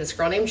Austin for this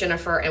girl named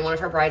Jennifer, and one of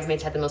her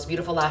bridesmaids had the most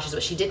beautiful lashes,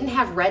 but she didn't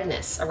have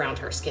redness around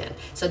her skin.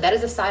 So that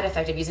is a side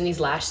effect of using these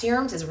lash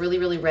serums, is really,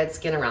 really red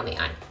skin around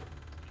the eye.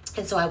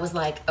 And so I was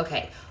like,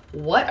 okay,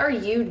 what are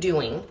you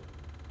doing?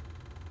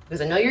 Because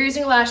I know you're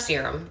using a lash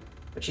serum,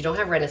 but you don't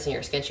have redness in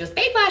your skin. She goes,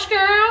 Babe Lash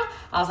girl.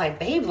 I was like,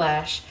 Babe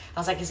Lash? I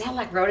was like, is that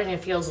like Rodan and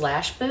Field's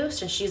Lash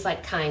Boost? And she's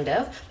like, kind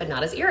of, but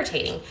not as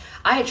irritating.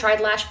 I had tried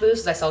Lash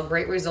Boost. I saw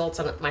great results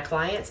on my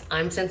clients.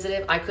 I'm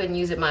sensitive. I couldn't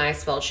use it. My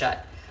eyes swelled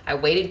shut. I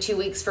waited 2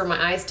 weeks for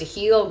my eyes to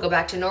heal, go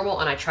back to normal,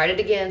 and I tried it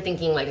again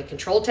thinking like a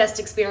controlled test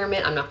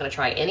experiment. I'm not gonna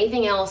try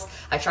anything else.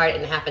 I tried it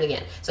and it happened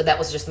again. So that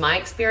was just my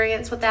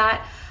experience with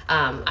that.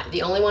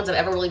 The only ones I've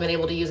ever really been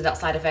able to use without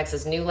side effects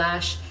is New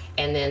Lash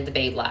and then the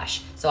Babe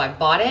Lash. So I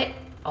bought it.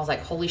 I was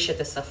like, holy shit,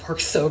 this stuff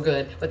works so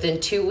good. Within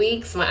 2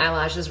 weeks, my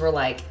eyelashes were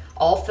like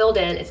all filled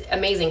in. It's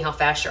amazing how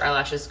fast your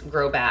eyelashes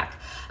grow back.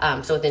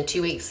 So within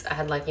 2 weeks, I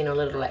had like, you know,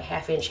 little like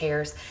half-inch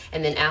hairs.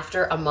 And then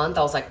after a month,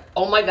 I was like,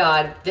 oh my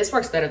God, this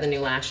works better than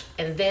New Lash.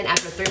 And then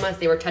after 3 months,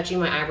 they were touching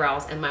my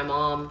eyebrows. And my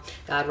mom,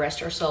 God rest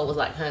her soul, was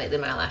like, honey,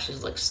 then my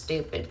eyelashes look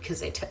stupid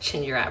because they touch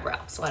in your eyebrow.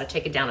 So I had to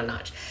take it down a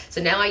notch.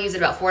 So now I use it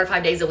about 4 to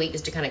 5 days a week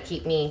just to kind of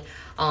keep me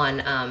on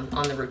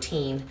the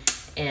routine.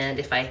 And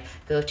if I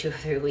go 2 or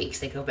 3 weeks,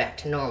 they go back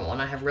to normal.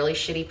 And I have really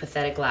shitty,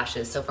 pathetic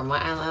lashes. So for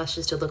my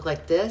eyelashes to look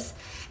like this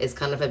is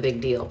kind of a big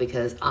deal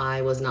because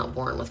I was not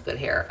born with good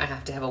hair. I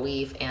have to have a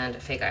weave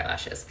and fake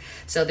eyelashes.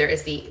 So there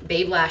is the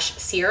Babe Lash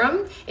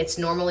Serum. It's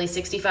normally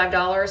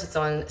 $65. It's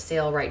on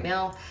sale right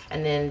now.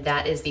 And then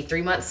that is the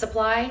 3-month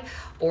supply.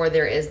 Or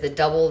there is the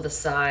double the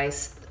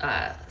size 4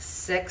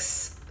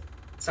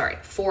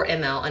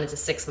 ml, and it's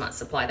a 6-month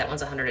supply. That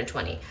one's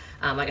 120.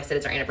 Like I said,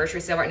 it's our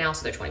anniversary sale right now,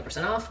 so they're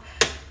 20% off.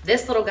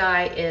 This little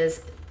guy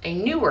is a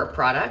newer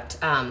product.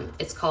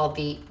 It's called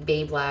the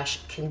Babe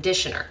Lash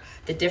Conditioner.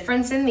 The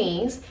difference in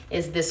these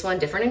is this one,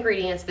 different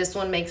ingredients. This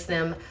one makes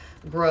them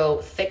grow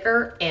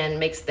thicker and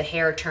makes the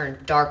hair turn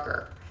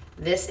darker.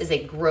 This is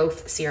a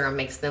growth serum,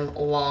 makes them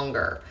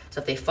longer.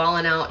 So if they've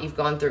fallen out, you've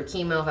gone through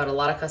chemo. I've had a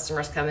lot of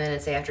customers come in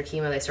and say after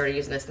chemo, they started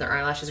using this and their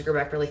eyelashes grew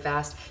back really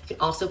fast. You can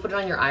also put it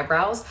on your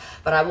eyebrows,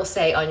 but I will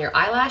say on your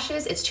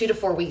eyelashes, it's 2 to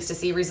 4 weeks to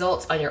see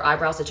results. On your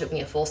eyebrows, it took me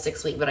a full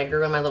 6 weeks, but I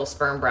grew in my little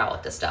sperm brow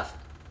with this stuff.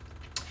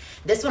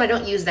 This one I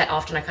don't use that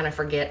often. I kind of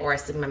forget, or I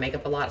sleep in my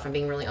makeup a lot if I'm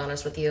being really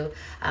honest with you.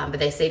 But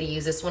they say to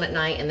use this one at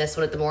night and this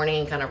one at the morning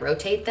and kind of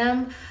rotate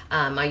them.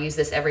 I use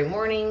this every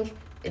morning.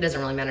 It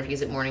doesn't really matter if you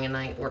use it morning and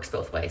night. It works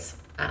both ways.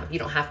 You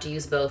don't have to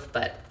use both,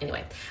 but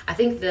anyway. I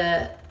think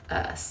the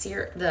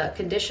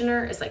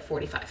conditioner is like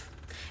 $45.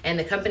 And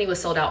the company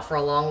was sold out for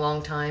a long,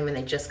 long time, and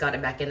they just got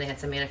it back in. They had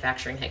some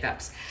manufacturing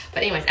hiccups.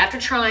 But anyways, after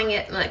trying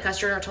it, and that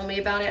customer told me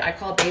about it, I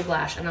called Babe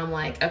Lash, and I'm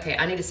like, okay,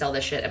 I need to sell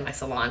this shit at my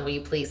salon. Will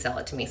you please sell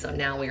it to me? So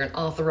now we are an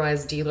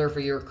authorized dealer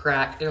for your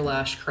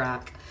lash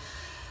crack.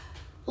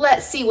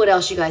 Let's see what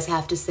else you guys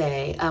have to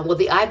say. Well,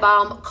 the eye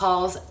balm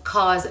cause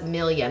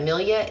milia.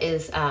 Milia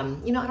is,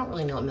 you know, I don't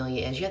really know what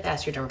milia is. You have to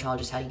ask your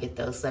dermatologist how you get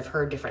those. I've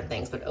heard different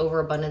things, but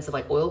overabundance of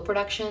like oil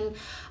production,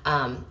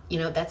 you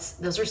know,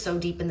 those are so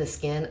deep in the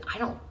skin. I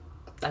don't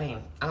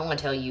want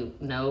to tell you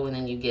no and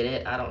then you get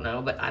it. I don't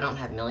know, but I don't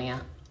have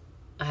milia.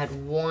 I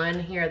had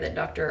one here that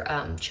Dr.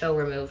 Cho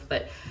removed,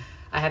 but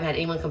I haven't had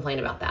anyone complain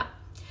about that.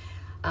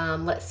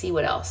 Let's see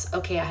what else.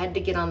 Okay, I had to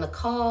get on the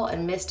call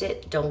and missed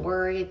it. Don't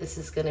worry, this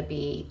is gonna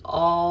be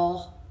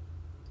all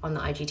on the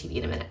IGTV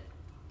in a minute.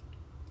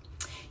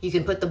 You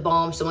can put the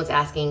balm, someone's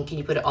asking, can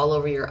you put it all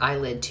over your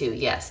eyelid too?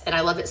 Yes, and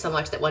I love it so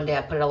much that one day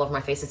I put it all over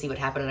my face to see what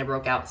happened and I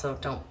broke out, so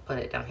don't put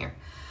it down here.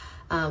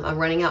 I'm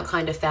running out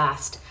kind of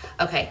fast.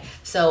 Okay,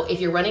 so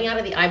if you're running out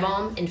of the eye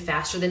balm in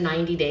faster than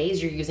 90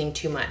 days, you're using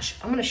too much.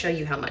 I'm gonna show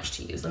you how much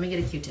to use. Let me get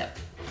a Q-tip.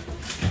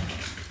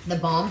 The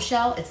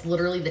Balm-shell, it's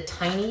literally the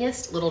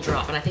tiniest little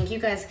drop. And I think you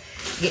guys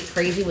get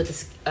crazy with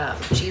this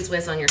cheese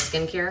whiz on your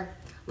skincare.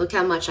 Look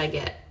how much I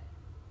get.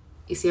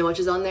 You see how much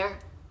is on there?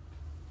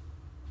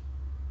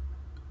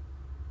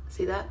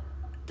 See that?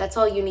 That's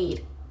all you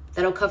need.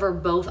 That'll cover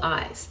both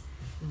eyes.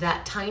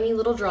 That tiny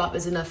little drop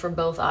is enough for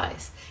both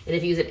eyes. And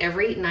if you use it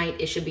every night,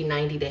 it should be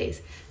 90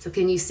 days. So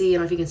can you see, I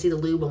don't know if you can see the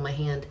lube on my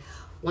hand.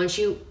 Once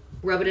you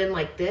rub it in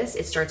like this,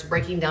 it starts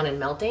breaking down and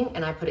melting.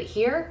 And I put it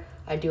here,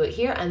 I do it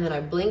here, and then I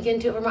blink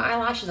into it for my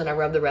eyelashes and I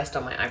rub the rest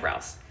on my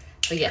eyebrows.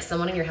 So yes,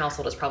 someone in your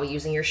household is probably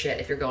using your shit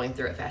if you're going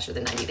through it faster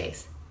than 90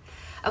 days.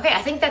 Okay,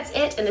 I think that's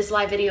it. And this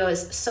live video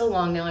is so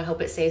long now, I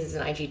hope it stays as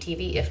an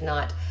IGTV. If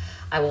not,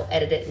 I will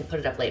edit it and put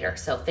it up later.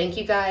 So thank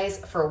you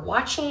guys for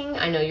watching.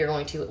 I know you're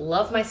going to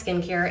love my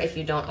skincare if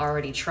you don't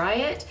already try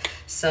it.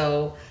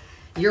 So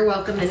you're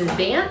welcome in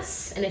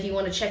advance. And if you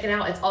want to check it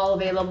out, it's all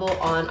available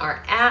on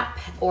our app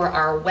or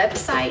our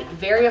website.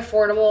 Very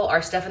affordable.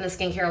 Our stuff in the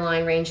skincare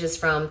line ranges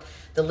from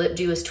the lip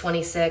dew is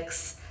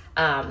 $26.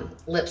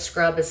 Lip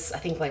scrub is, I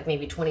think, like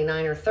maybe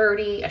 29 or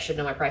 30. I should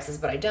know my prices,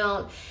 but I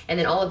don't. And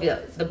then all of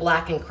the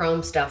black and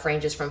chrome stuff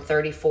ranges from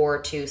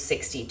 34 to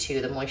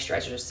 62. The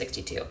moisturizers are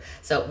 62.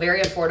 So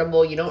very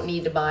affordable. You don't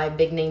need to buy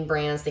big name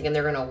brands thinking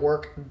they're gonna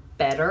work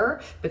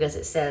better because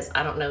it says,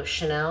 I don't know,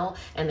 Chanel,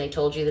 and they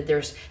told you that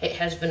it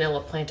has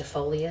vanilla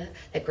plantifolia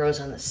that grows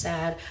on the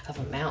side of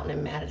a mountain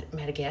in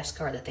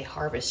Madagascar that they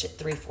harvest at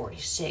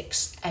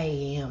 3:46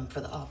 a.m.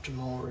 for the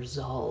optimal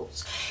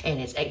results.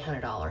 And it's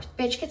 $800.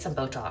 Bitch, get some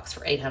Botox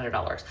for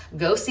 $800.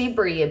 Go see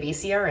Bria,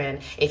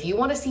 BCRN. If you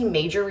want to see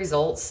major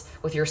results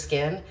with your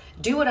skin,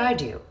 do what I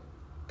do.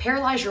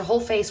 Paralyze your whole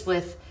face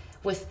with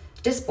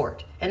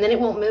Dysport, and then it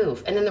won't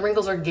move. And then the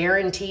wrinkles are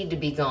guaranteed to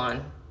be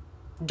gone.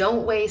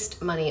 Don't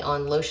waste money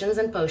on lotions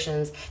and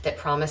potions that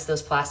promise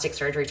those plastic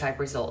surgery type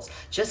results.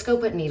 Just go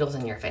put needles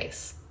in your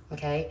face,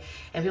 okay?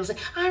 And people say,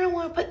 I don't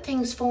want to put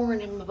things foreign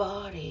in my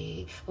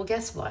body. Well,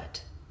 guess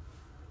what?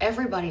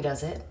 Everybody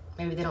does it.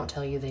 Maybe they don't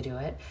tell you they do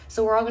it.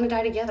 So we're all gonna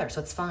die together,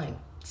 so it's fine.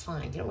 It's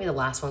fine. You don't be the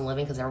last one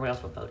living because everybody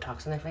else put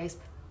Botox in their face.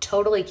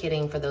 Totally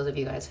kidding for those of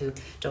you guys who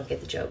don't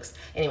get the jokes.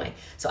 Anyway,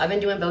 so I've been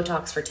doing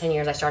Botox for 10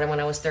 years. I started when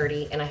I was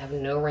 30 and I have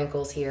no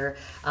wrinkles here.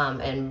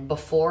 And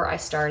before I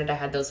started, I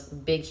had those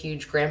big,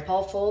 huge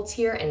grandpa folds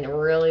here and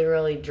really,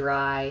 really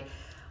dry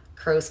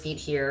crow's feet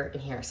here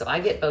and here. So I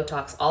get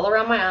Botox all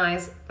around my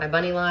eyes, my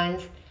bunny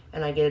lines,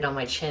 and I get it on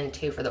my chin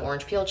too for the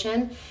orange peel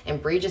chin.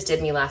 And Brie just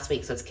did me last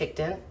week, so it's kicked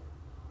in.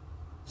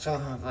 So I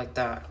have like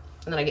that.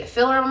 And then I get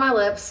filler on my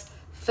lips,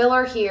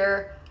 filler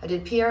here. I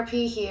did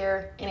PRP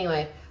here.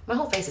 Anyway, my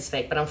whole face is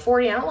fake, but I'm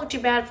 40. I don't look too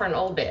bad for an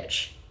old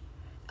bitch.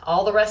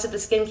 All the rest of the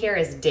skincare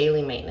is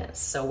daily maintenance.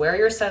 So wear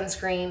your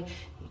sunscreen,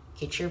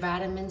 get your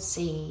vitamin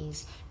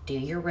C's, do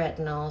your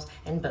retinols,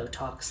 and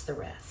Botox the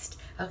rest.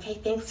 Okay,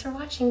 thanks for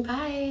watching.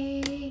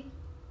 Bye.